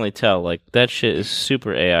definitely tell. Like that shit is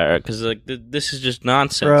super AI art because like this is just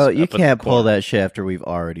nonsense. Bro, up you at the can't pull corner. that shit after we've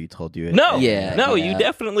already told you it. No, Yeah, no, yeah. you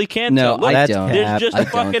definitely can't. No, tell. Look, I that's don't. There's just I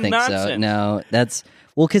don't fucking think nonsense. so. No, that's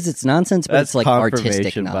well because it's nonsense, but That's it's like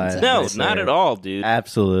artistic confirmation bias. nonsense. No, Right not there. at all, dude.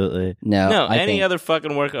 Absolutely. No, No, I any think, other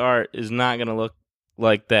fucking work of art is not gonna look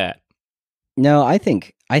like that. No, I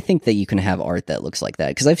think that you can have art that looks like that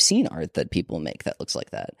because I've seen art that people make that looks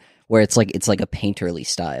like that, where it's like a painterly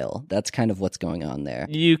style. That's kind of what's going on there.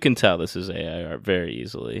 You can tell this is AI art very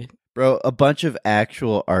easily. Bro, a bunch of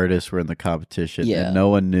actual artists were in the competition Yeah. and no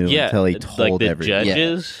one knew Yeah, until he like told the everyone.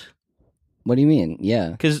 judges. What do you mean? Yeah.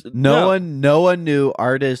 Because No one knew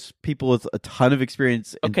artists, people with a ton of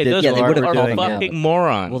experience in Okay, those digital they art would've were are doing known. it. fucking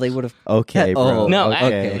morons. Well, they would have. Okay, Yeah, bro. oh, No,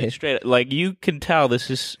 okay. actually, straight like you can tell this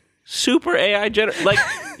is super AI generated. Like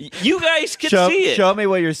you guys can Show, see it. show me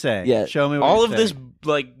what you're saying. Yeah. Show me what All you're of this saying.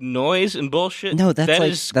 like noise and bullshit. No, that's that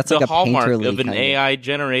like- is that's the like a hallmark painterly of an kind of- AI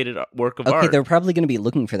generated work of Okay, art. they're probably going to be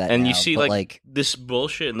looking for that. And now, you see but, like this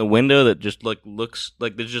bullshit in the window that just like looks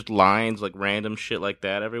like there's just lines like random shit like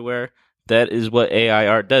that everywhere. That is what AI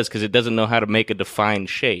art does because it doesn't know how to make a defined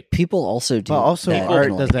shape. people also do. But also, that art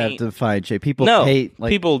in, like, doesn't have paint- to define shape. People No, paint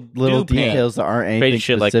like people little do paint details that aren't anything Crazy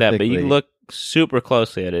shit like that, but you specifically. look super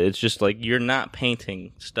closely at it. It's just like you're not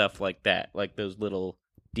painting stuff like that, like those little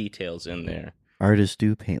details in there. Artists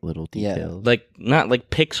do paint little Yeah. details. Like not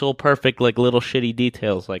like pixel perfect, like little shitty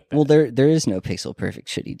details like that. Well, there is no pixel perfect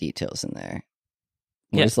shitty details in there.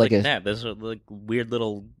 yeah, There's it's like a that. Those are like weird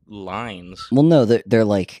little lines. well, no, they're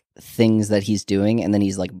like things that he's doing, and then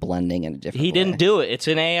he's like blending in a different. He didn't way. do it. It's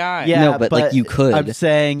an AI. yeah, No, but, like, you could. I'm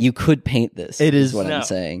saying You could paint this. It is is- what No. I'm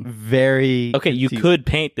saying. very. Okay, you confused. could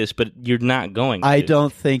paint this, but you're not going. I to.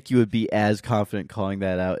 don't think you would be as confident calling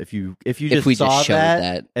that out if you just If we saw just showed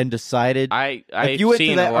that and decided I've if you went to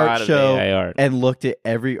seen that a lot art of show AI art. and looked at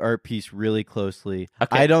every art piece really closely.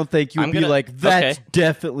 Okay. I don't think you would I'm be gonna- like, "That's okay.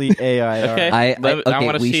 definitely AI art." Okay, I I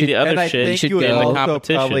want to we see should- the other and I shit think should you would go- in the also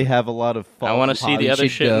competition. probably have a lot of. I wanna see the other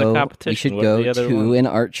shit in the competition. We should What are go the other to ones? an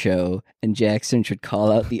art show, and Jackson should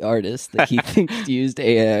call out the artist that he thinks used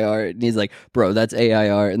AI art, and he's like, "Bro, that's AI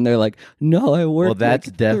art," and they're like, "No, I work." Well, that's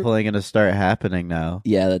definitely going to start happening now.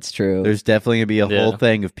 Yeah, that's true. There's definitely going to be a Yeah. whole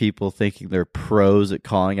thing of people thinking they're pros at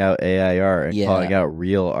calling out AI art and Yeah. calling out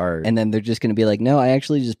real art. and then they're just going to be like, "No, I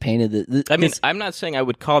actually just painted it." I mean, I'm not saying I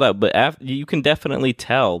would call it out, but you can definitely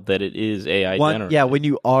tell that it is AI generated. Yeah, when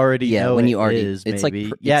you already Yeah, know when it you already- is, it's like maybe.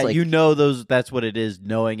 pr- it's yeah, like- you know those. That's what it is,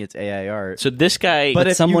 knowing it's AI art. So this guy, but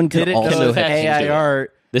if someone you could didn't also know it's have AI to do it.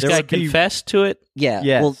 art, this there guy would be- confessed to it. yeah.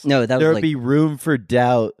 Yes. Well, no, that there was would like be room for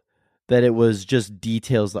doubt that it was just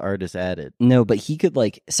details the artist added. no, but he could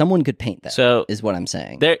like someone could paint that. So is what I'm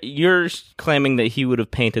saying. there, you're claiming that he would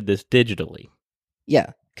have painted this digitally.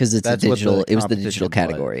 Yeah, because it's That's a what the digital. It was the digital competition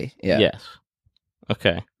was. category. Yeah. Yes.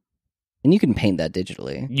 Okay. And you can paint that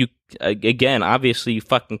digitally. You again, obviously, you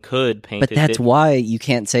fucking could paint But it. that's why you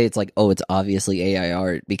can't say it's like, oh, it's obviously AI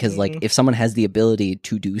art because like Mhm. if someone has the ability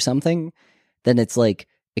to do something, then it's like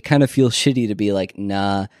it kind of feels shitty to be like,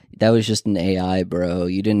 nah, that was just an AI, bro.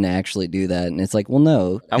 You didn't actually do that. And it's like, well,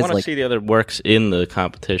 no. I 'cause, want to like, see the other works in the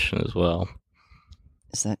competition as well.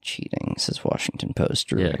 is that cheating? Says Washington Post.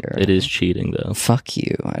 Drew Yeah, Hare. it is cheating though. Fuck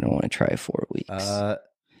you. I don't want to try 4 weeks. Uh,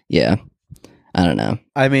 Yeah. I don't know.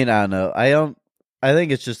 I mean, I don't know. I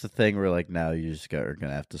think it's just a thing where like now you just are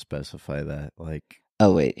gonna have to specify that. Like,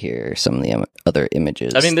 Oh, wait. Here are some of the other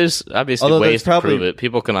images. I mean, there's obviously Although there's ways probably- to prove it.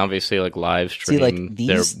 People can obviously like live See, stream like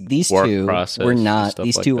their these work two process. were and not. stuff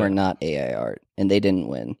These like two that. are not AI art, and they didn't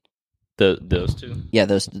win. Those two. Yeah,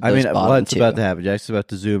 those I mean, bottom what's two. about to happen? Jack's about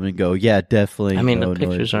to zoom and go, yeah, definitely. I mean, no the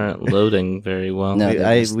pictures noise. aren't loading very well. No,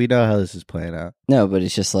 they're just- We know how this is playing out. No, but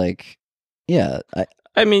it's just like, yeah,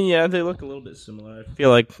 I mean, yeah, they look a little bit similar. I feel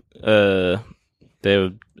like they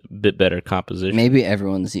have a bit better composition. maybe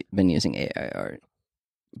everyone's been using AI art.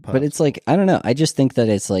 But it's like, I don't know. I just think that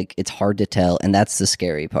it's like, it's hard to tell. And that's the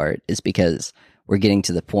scary part, is because we're getting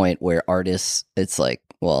to the point where artists, it's like,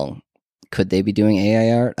 well, could they be doing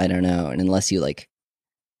AI art? I don't know. And unless you like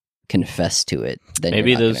confess to it, then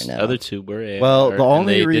Maybe you're not those gonna know. other two were AI Well, art the and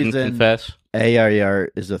only they reason- didn't confess. AI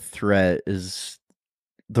art is a threat is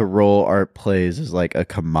the role art plays as like a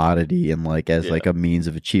commodity and like as Yeah. like a means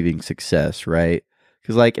of achieving success, right?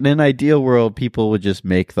 Because like in an ideal world, people would just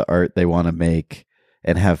make the art they want to make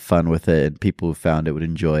and have fun with it, and people who found it would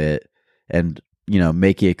enjoy it, and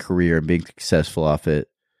making a career and being successful off it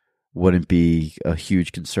wouldn't be a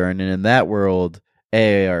huge concern. And in that world,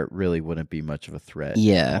 AI art really wouldn't be much of a threat.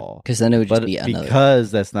 Yeah, at all. because then it would just But be another. because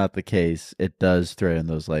that's not the case, it does threaten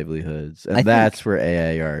those livelihoods, and I think- that's where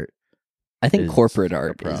AI art. I think is corporate a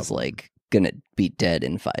art is problem. like gonna be dead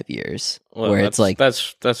in 5 years. Well, where it's like,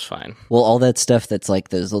 that's fine. well, all that stuff that's like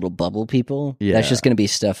those little bubble people, Yeah. that's just gonna be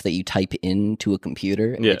stuff that you type into a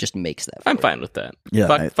computer and Yeah. it just makes that. I'm for fine with that. Yeah,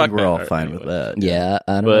 Fuck- I fuck think we're that all art fine with anyway. that. you. Yeah,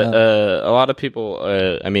 I don't But know. a lot of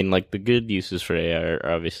people, I mean, like the good uses for AI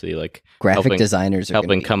are obviously like Graphic helping- designers are gonna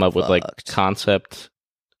helping be come up with like fucked. concept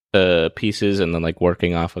pieces and then like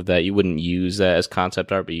working off of that. You wouldn't use that as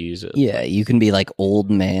concept art, but you use it. Yeah, you can be like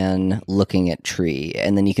old man looking at tree,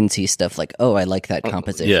 and then you can see stuff like, oh, I like that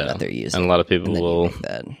composition yeah. that they're using. And a lot of people and then you will,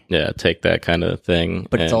 make that. take that kind of thing.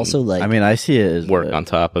 But it's and also like, I mean, I see it as work a on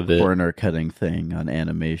top of it. corner cutting thing on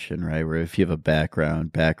animation, right? Where if you have a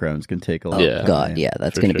backgrounds can take a oh lot. Yeah. of god, time. yeah,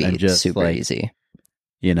 that's for going to sure. be And just, super like, easy.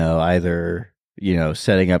 Either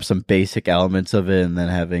setting up some basic elements of it and then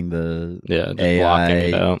having the Just blocking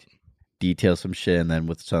it AI out. detail some shit, and then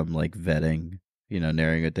with some like vetting,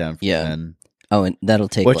 narrowing it down. Yeah. then. Oh, and that'll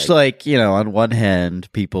take Which, like, on one hand,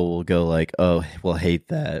 people will go like, "Oh, we'll hate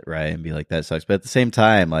that," right, and be like, "That sucks." But at the same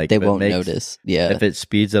time, like they if it won't makes- notice. Yeah, if it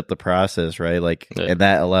speeds up the process, right, like, Yeah. and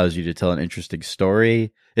that allows you to tell an interesting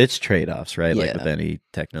story. It's trade offs, right? Like Yeah. with any I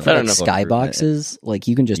technology, don't like know. skyboxes, like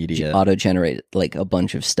you can just Media. auto generate like a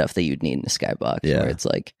bunch of stuff that you'd need in a skybox. Yeah. Where it's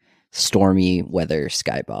like stormy weather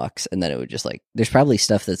skybox, and then it would just like, there's probably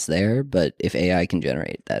stuff that's there, but if AI can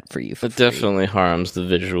generate that for you, for It free, definitely harms the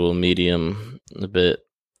visual medium a bit.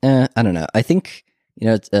 I don't know. I think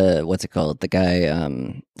it's, what's it called? The guy,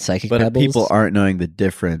 Psychic But if Pebbles. people aren't knowing the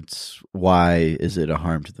difference, why is it a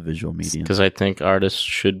harm to the visual medium? Because I think artists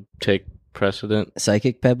should take precedent.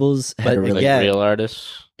 Psychic Pebbles had But a really, Like yeah. real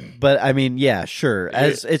artists. But I mean, yeah, sure.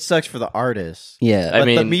 As it sucks for the artist, yeah. I but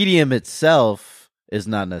the mean- medium itself is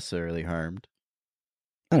not necessarily harmed.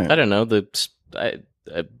 I don't know. I don't know.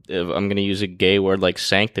 If I'm going to use a gay word like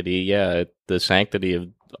sanctity. Yeah, the sanctity of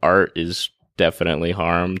art is definitely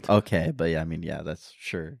harmed. Okay, but yeah, I mean, yeah, that's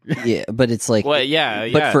sure. Yeah, but it's like, Well, yeah,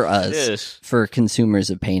 but yeah, for it us, is. for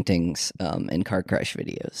consumers of paintings and car crash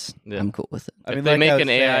videos, Yeah. I'm cool with it. I If mean, they like make I was an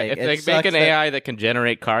AI, saying, if it they make sucks an that AI that can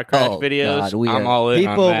generate car crash Oh, videos, God, we I'm are- all in.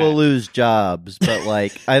 people on that. will lose jobs, but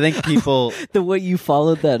like, I think people. The way you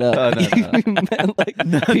followed that up, Oh, no, no. you meant like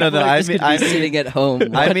No, people no, no, are I just mean- gonna be I mean- sitting at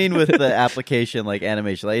home. I mean, with the application like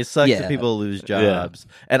animation, like it sucks Yeah. that people lose jobs,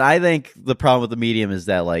 and I think the problem with the medium is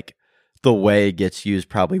that like the way it gets used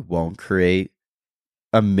probably won't create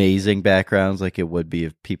amazing backgrounds like it would be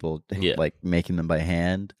if people Yeah. like making them by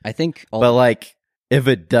hand. I think, But like, if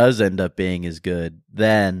it does end up being as good,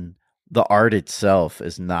 then the art itself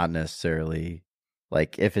is not necessarily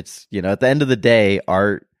like, if it's at the end of the day,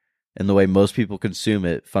 art and the way most people consume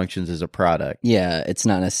it functions as a product. yeah, it's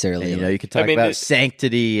not necessarily. And, like, you could talk mean, about it-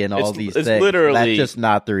 sanctity and all it's- these it's things. literally- That's just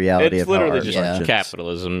not the reality It's of how literally art just functions.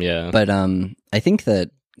 capitalism. Yeah, but I think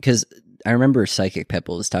that because I remember Psychic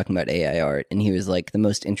Pebbles talking about AI art, and he was like, the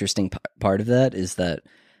most interesting part of that is that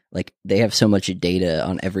like they have so much data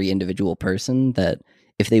on every individual person that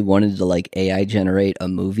if they wanted to like AI generate a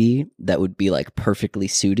movie that would be like perfectly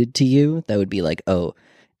suited to you, that would be like, oh,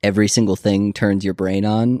 every single thing turns your brain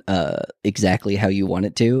on exactly how you want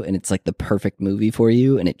it to, and it's like the perfect movie for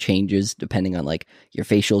you, and it changes depending on like your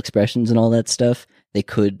facial expressions and all that stuff. They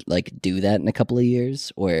could like do that in a couple of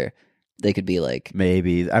years, where they could be like,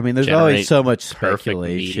 Maybe. I mean, there's Generate always so much perfect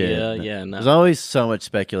speculation. media. Yeah, no. There's always so much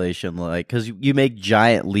speculation, like, because you make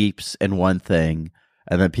giant leaps in one thing,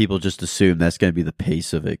 and then people just assume that's going to be the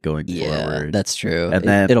pace of it going yeah, forward. that's true. And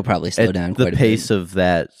then it'll probably slow down the quite pace a bit. of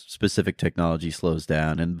that specific technology slows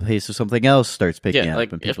down, and the pace of something else starts picking Yeah, up,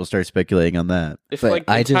 like, and if- people start speculating on that. if But like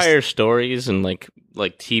I just- entire stories and like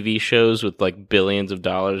like TV shows with like billions of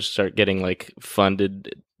dollars start getting like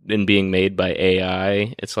funded and being made by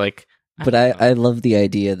AI. It's like, But I love the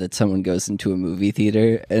idea that someone goes into a movie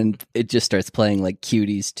theater and it just starts playing like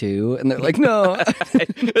Cuties 2, and they're like, no,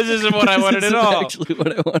 this isn't what I wanted at all. Actually,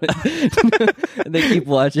 what I wanted. And they keep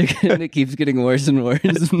watching, and it keeps getting worse and worse.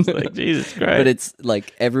 It's like, Jesus Christ! But it's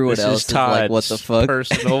like everyone This else is is like, what the Todd's fuck?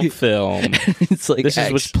 personal film. It's like This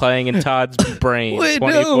is what's playing in Todd's brain Wait,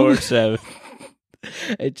 no. 24/7.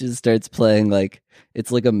 It just starts playing like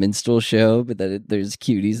it's like a minstrel show, but then there's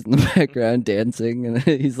cuties in the background dancing, and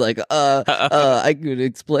he's like, I could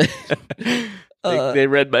explain. They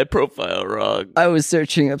read my profile wrong. I was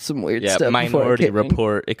searching up some weird Yeah, stuff. before I Minority came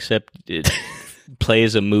in. Except except it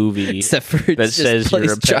plays a movie Except for it that just says plays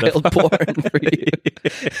you're a child pedophile. porn for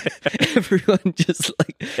you. Everyone just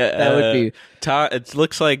like that would be. Todd, it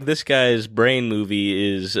looks like this guy's brain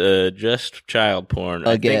movie is just child porn.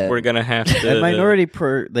 I Again. think we're gonna have to. And Minority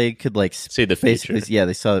they could like See the basically, future. yeah,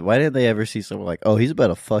 they saw it. Why didn't they ever see someone like, oh, he's about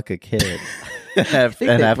to fuck a kid? and have, I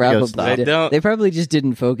think and they have to go probably stop. did. don't- They probably just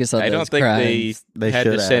didn't focus on I those don't think crimes. They had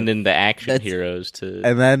should to have. send in the action That's- heroes to.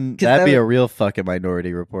 And then 'Cause that'd that be a would- real fucking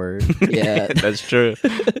Minority Report. Yeah. That's true.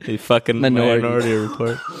 The fucking Minority. minority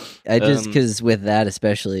report. I just Um, because with that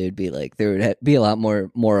especially, it'd be like there would be a lot more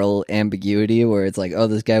moral ambiguity where it's like, oh,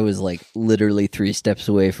 this guy was like literally 3 steps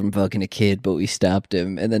away from fucking a kid, but we stopped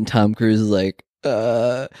him, and then Tom Cruise is like,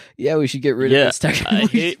 yeah, we should get rid of Yeah, this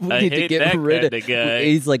technology. I hate that kinda guy.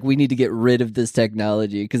 He's like, we need to get rid of this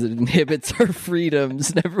technology because it inhibits our freedoms,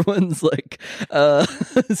 and everyone's like,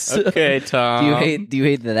 so, Okay, Tom. do you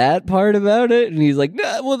hate that part about it? And he's like,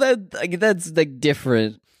 nah, well that's like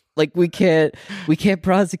different. Like we can't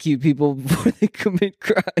prosecute people before they commit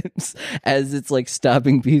crimes, as it's like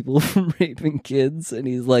stopping people from raping kids. And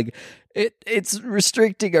he's like, it's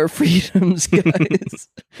restricting our freedoms, guys.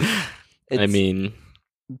 I mean,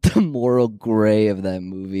 the moral gray of that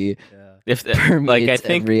movie if permeates like I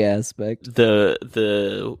think every aspect.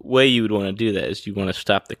 the way you would want to do that is you want to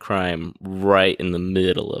stop the crime right in the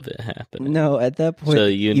middle of it happening. No, at that point, So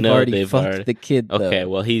you you've know already they've fucked already- the kid. Though. Okay,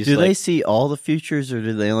 well he's Do like, they see all the futures, or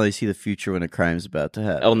do they only see the future when a crime's about to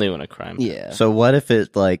happen? only when a crime. Yeah. So what if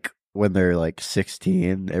it like when they're like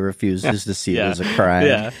 16, it refuses to see it as a crime?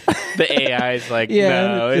 Yeah, the AI is like, Yeah,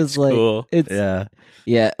 no, it's it's just like- cool. It's Yeah.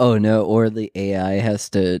 Yeah. Oh no. Or the AI has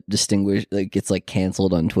to distinguish. Like gets like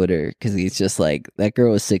canceled on Twitter because he's just like, that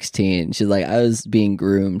girl was 16. She's like, I was being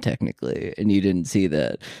groomed technically, and you didn't see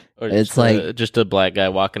that. Or It's just like- just a black guy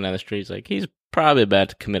walking down the street. He's like, he's probably about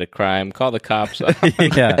to commit a crime. Call the cops.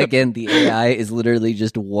 Yeah. Again, the AI is literally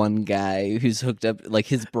just one guy who's hooked up. Like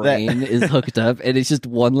his brain is hooked up, and it's just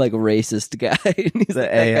one like racist guy. And he's The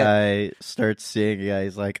like, that guy- AI starts seeing a guy.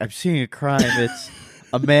 He's like, I'm seeing a crime. It's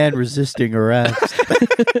a man resisting arrest.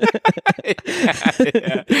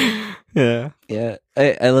 yeah. Yeah,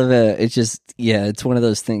 I love it. It's just, yeah, it's one of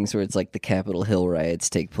those things where it's like the Capitol Hill riots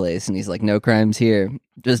take place, and he's like, no crimes here,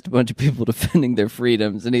 just a bunch of people defending their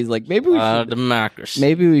freedoms, and he's like, maybe we should,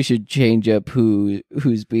 Democracy. change up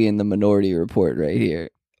who's being the Minority Report right here.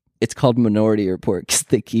 It's called Minority Report because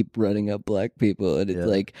they keep running up black people, and it's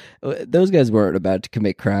like those guys weren't about to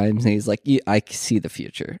commit crimes, and he's like, yeah, I see the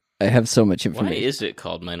future. I have so much Why information. is it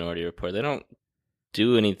called Minority Report? They don't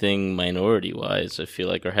do anything minority wise, I feel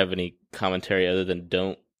like, or have any commentary other than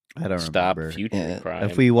don't I don't stop remember. future Yeah. crime.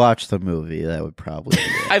 If we watch the movie, that would probably be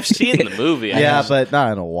it. I've seen the movie. Yeah, but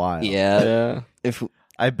not in a while. Yeah, yeah. if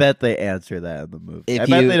I bet they answer that in the movie. If I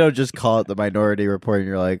bet you- they don't just call it the Minority Report and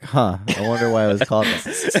you're like, huh, I wonder why it was called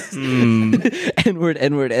that.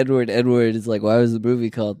 Edward is like, why was the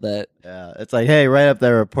movie called that? Yeah, it's like, hey, write up that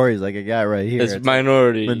report. He's like, I got it right here. It's It's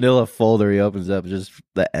minority. like manila folder. He opens up, just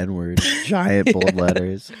the N-word, giant bold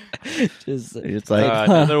letters. Just It's like,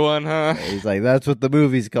 Another one, huh? he's like, that's what the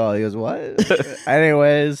movie's called. He goes, what?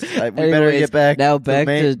 Anyways, we better Anyways, get back now to back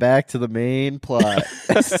to- back to the main plot.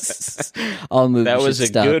 all movies That was should a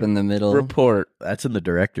stop good in the middle. Report. That's in the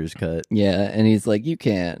director's cut. Yeah, and he's like, you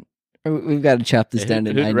can't. We've got to chop this down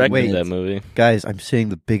to Who 90 directed minutes. that movie? Guys, I'm seeing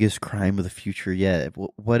the biggest crime of the future yet.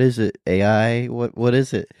 What is it? AI? What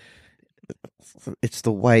is it? It's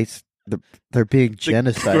the whites. They're being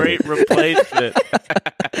genocided. Great replacement.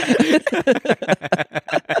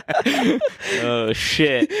 Oh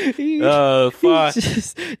shit. Oh fuck.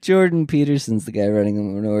 Jordan Peterson's the guy running the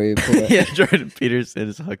Minority Report. Yeah, Jordan Peterson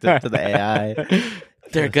is hooked up to the AI.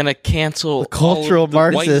 They're gonna cancel cultural all of the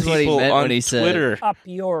white Marxist. What he people meant on when he said- Twitter. Up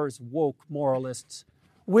yours, woke moralists.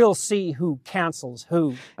 we'll see who cancels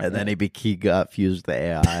who. And then he got fused with the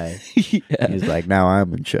AI. Yeah. He's like, now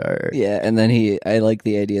I'm in charge. Yeah, and then I like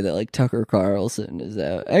the idea that like Tucker Carlson is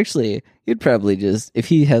out. Actually, he'd probably just, if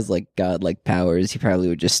he has like godlike powers, he probably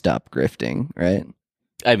would just stop grifting, right?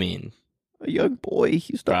 I mean, A young boy,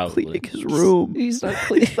 he's not Probably. cleaning his room. He's not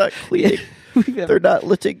clean. He's not cleaning. They're not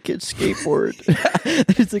letting kids skateboard.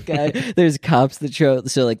 There's cops that show,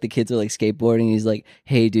 so like the kids are like skateboarding. He's like,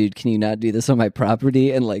 hey dude, can you not do this on my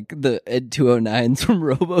property? And like the Ed 209s from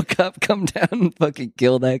RoboCop come down and fucking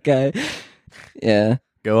kill that guy. Yeah.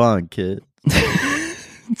 Go on, kid.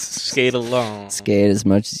 skate along. Skate as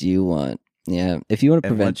much as you want. Yeah. If you want to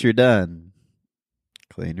And prevent once you're done,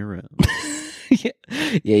 clean your room. yeah,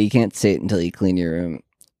 you can't say it until you clean your room.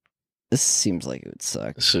 This seems like it would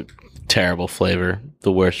suck. It's a terrible flavor.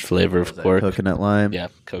 The worst flavor of pork. Coconut lime. Yeah,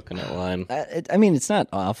 coconut lime. I mean, it's not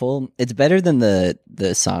awful. It's better than the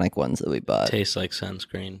Sonic ones that we bought. Tastes like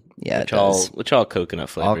sunscreen. Yeah, which it does. which all coconut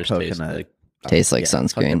flavors taste coconut. like. Tastes like Yeah,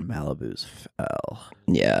 sunscreen. fucking Malibu's foul.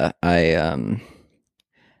 Yeah, I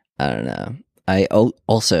don't know. I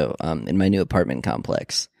also in my new apartment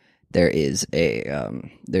complex, there is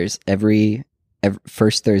there's every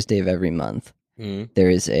first Thursday of every month. Mm. There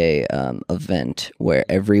is a event where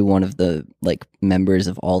every one of the like members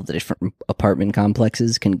of all the different apartment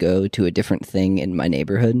complexes can go to a different thing in my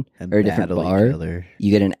neighborhood And or a different battle each bar. other.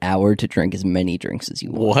 You get an hour to drink as many drinks as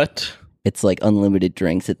you want. What? It's like unlimited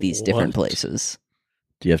drinks at these different What? places.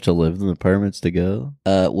 Do you have to live in the apartments to go?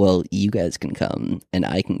 Well, you guys can come and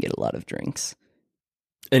I can get a lot of drinks.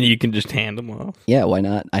 And you can just hand them off. Yeah, why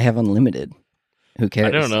not? I have unlimited. Who cares?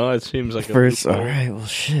 I don't know. It seems like First, a all loophole. right. Well,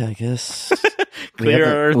 shit. I guess Clear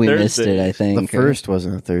our We missed it, I Thursdays. think. the first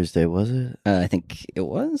wasn't a Thursday, was it? I think it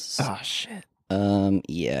was. Oh shit.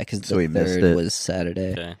 Yeah, because So the we missed third it. was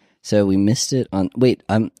Saturday. Okay. So we missed it on. Wait,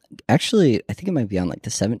 actually, I think it might be on like the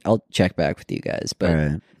 7th. I'll check back with you guys, but All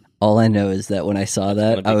right. all I know is that when I saw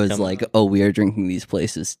that, gonna I be was coming like, up. "Oh, we are drinking these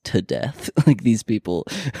places to death. Like these people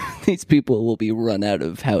will be run out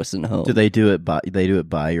of house and home." Do they do it by? They do it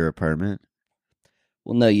by your apartment?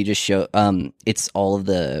 Well, no, you just show. It's all of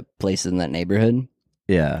the places in that neighborhood.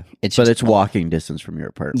 Yeah, It's but just it's walking distance from your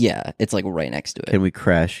apartment. Yeah, it's like right next to it. Can we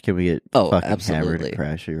crash? Can we get Oh, fucking hammered absolutely. and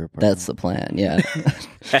crash at your apartment? That's the plan. Yeah,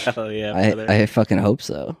 Hell yeah, brother. I fucking hope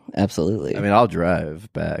so. Absolutely. I mean, I'll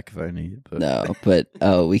drive back if I need. But No, but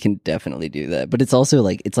we can definitely do that. But it's also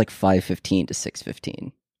like it's like 5:15 to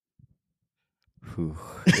 6:15. Whew,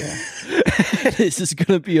 yeah. This is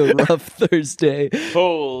gonna be a rough Thursday.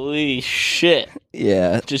 Holy shit.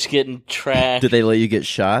 Yeah, Just getting trashed. Do they let you get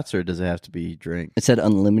shots, or does it have to be drink? it said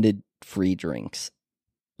unlimited free drinks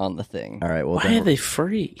on the thing. All right. Well, Why then are they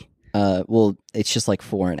free? Well, it's just like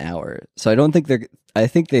for an hour. So I don't think they're. I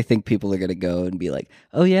think they think people are gonna go and be like,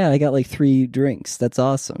 "Oh yeah, I got like 3 drinks. That's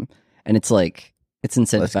awesome." And it's like it's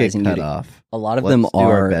let's get incentivizing you. cut To, off. a lot of Let's them do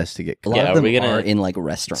our are. best to get A cut lot Yeah, of are them we gonna are in like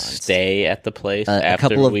restaurants. Stay at the place A after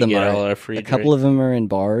couple of we them get are. all our free A couple of them are in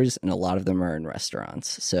bars, and a lot of them are in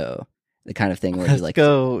restaurants. So the kind of thing where you Let's like,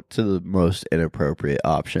 go to the most inappropriate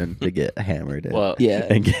option to get hammered in. Well, yeah,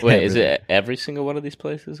 and get wait, is hammered it every single one of these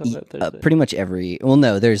places on that Thursday? pretty much every. Well,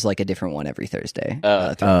 no, there's like a different one every Thursday.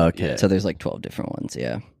 Oh, okay. Yeah. So there's like 12 different ones.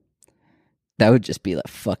 Yeah. That would just be a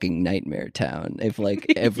fucking nightmare town if like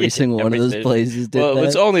every Yeah, single one of every those Thursday. places did Well, that.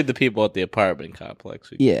 it's only the people at the apartment complex.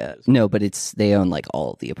 Who Yeah, can- no, but they own like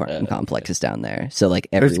all of the apartment Okay. complexes down there. So like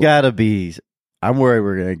There's every got to be. I'm worried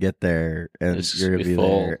we're gonna get there and It's you're gonna be be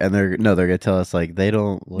full. there, and they're gonna tell us like they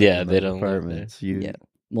don't. Live Yeah, in they those don't live there. apartments. You, yeah.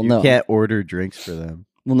 Well, you no, can't order drinks for them.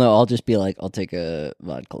 well, no. I'll just be like, I'll take a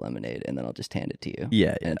vodka lemonade, and then I'll just hand it to you.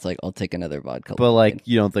 Yeah, And it's like, I'll take another vodka. but like lemonade.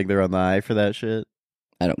 you don't think they're on the eye for that shit?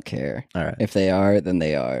 I don't care All right, if they are, then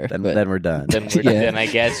they are. then but we're done. Then I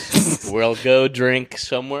guess we'll go drink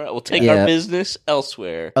somewhere. We'll take Yeah. our business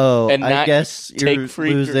elsewhere. Oh, and I not guess take you're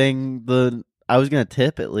free losing the. I was gonna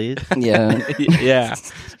tip at least. yeah, Yeah,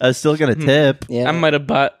 I was still gonna tip. yeah, I might have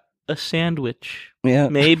bought a sandwich. yeah.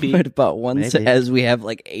 Maybe. Might have bought one Maybe. as we have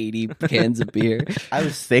like 80 cans of beer. I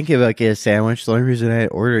was thinking about getting a sandwich. The only reason I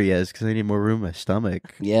didn't order it yet is because I need more room in my stomach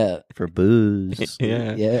Yeah, for booze.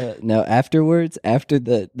 Yeah. yeah. No, afterwards, after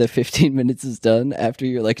the 15 minutes is done, after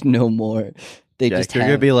you're like no more, they Jack, just you're have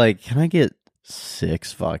gonna be like, "Can I get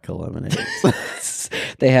 6 vodka lemonades.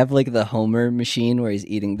 They have like the Homer machine where he's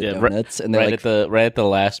eating the donuts, and they're right at the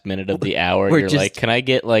last minute of the hour, we're you're just- like, "Can I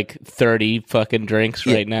get like 30 fucking drinks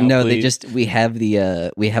right now?" No, please? we have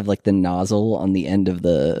like the nozzle on the end of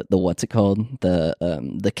the what's it called,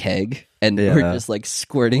 the keg, and we're Yeah. just like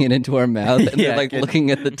squirting it into our mouth, and Yeah, they're like can-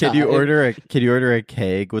 looking at the time. Can you order a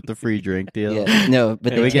keg with the free drink deal? Yeah, no, but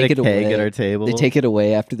Can they we take get a it keg away. at our table? They take it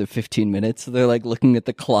away after the 15 minutes. So they're like looking at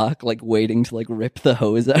the clock, like waiting to like rip the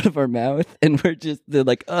hose out of our mouth, and they're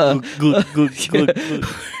like, Glug, glug, glug, glug.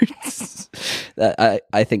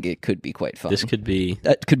 I think it could be quite fun. This could be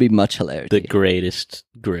That could be much hilarity. the greatest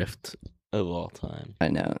grift of all time. I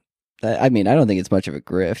know. I mean, I don't think it's much of a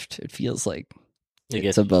grift. It feels like I it's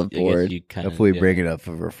guess- above I guess board. you kinda- If we yeah. bring it up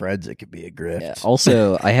of our friends, it could be a grift. Yeah.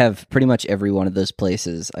 Also, I have pretty much every one of those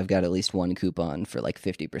places. I've got at least one coupon for like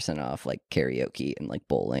 50% off, like karaoke and like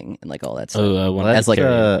bowling and like all that stuff. Oh, I want As like a-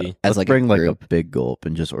 karaoke. as let's like a bring like a group. big gulp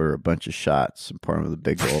and just order a bunch of shots and pour them with a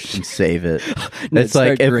big gulp and save it. No, It's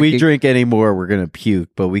start like if we drinking- drink any more, we're gonna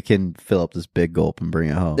puke, but we can fill up this big gulp and bring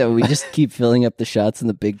it home. No, we just keep filling up the shots in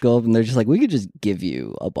the big gulp, and they're just like, we could just give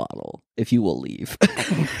you a bottle if you will leave.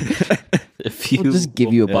 If you We'll just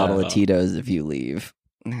give you a bottle Yeah. of Tito's if you leave.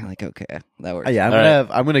 And they're like, okay, that works. Yeah, All right.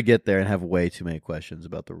 I'm gonna get there and have way too many questions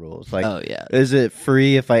about the rules. Like, Oh yeah. is it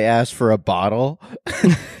free if I ask for a bottle?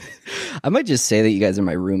 I might just say that you guys are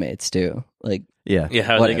my roommates too. Like, Yeah. Yeah,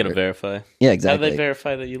 how are they Whatever. going to verify? yeah, How do exactly. they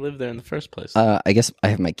verify that you live there in the first place? I guess I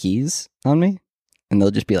have my keys on me, and they'll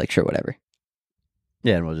just be like, sure, whatever.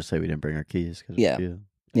 Yeah, and we'll just say we didn't bring our keys. 'Cause Yeah.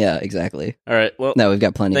 Yeah, exactly. All right. Well, No, we've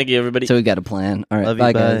got plenty. thank you, everybody. So we've got a plan. All right, Love you,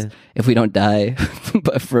 bye guys. bye. If we don't die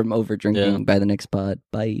but from over drinking Yeah. by the next pod,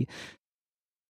 bye.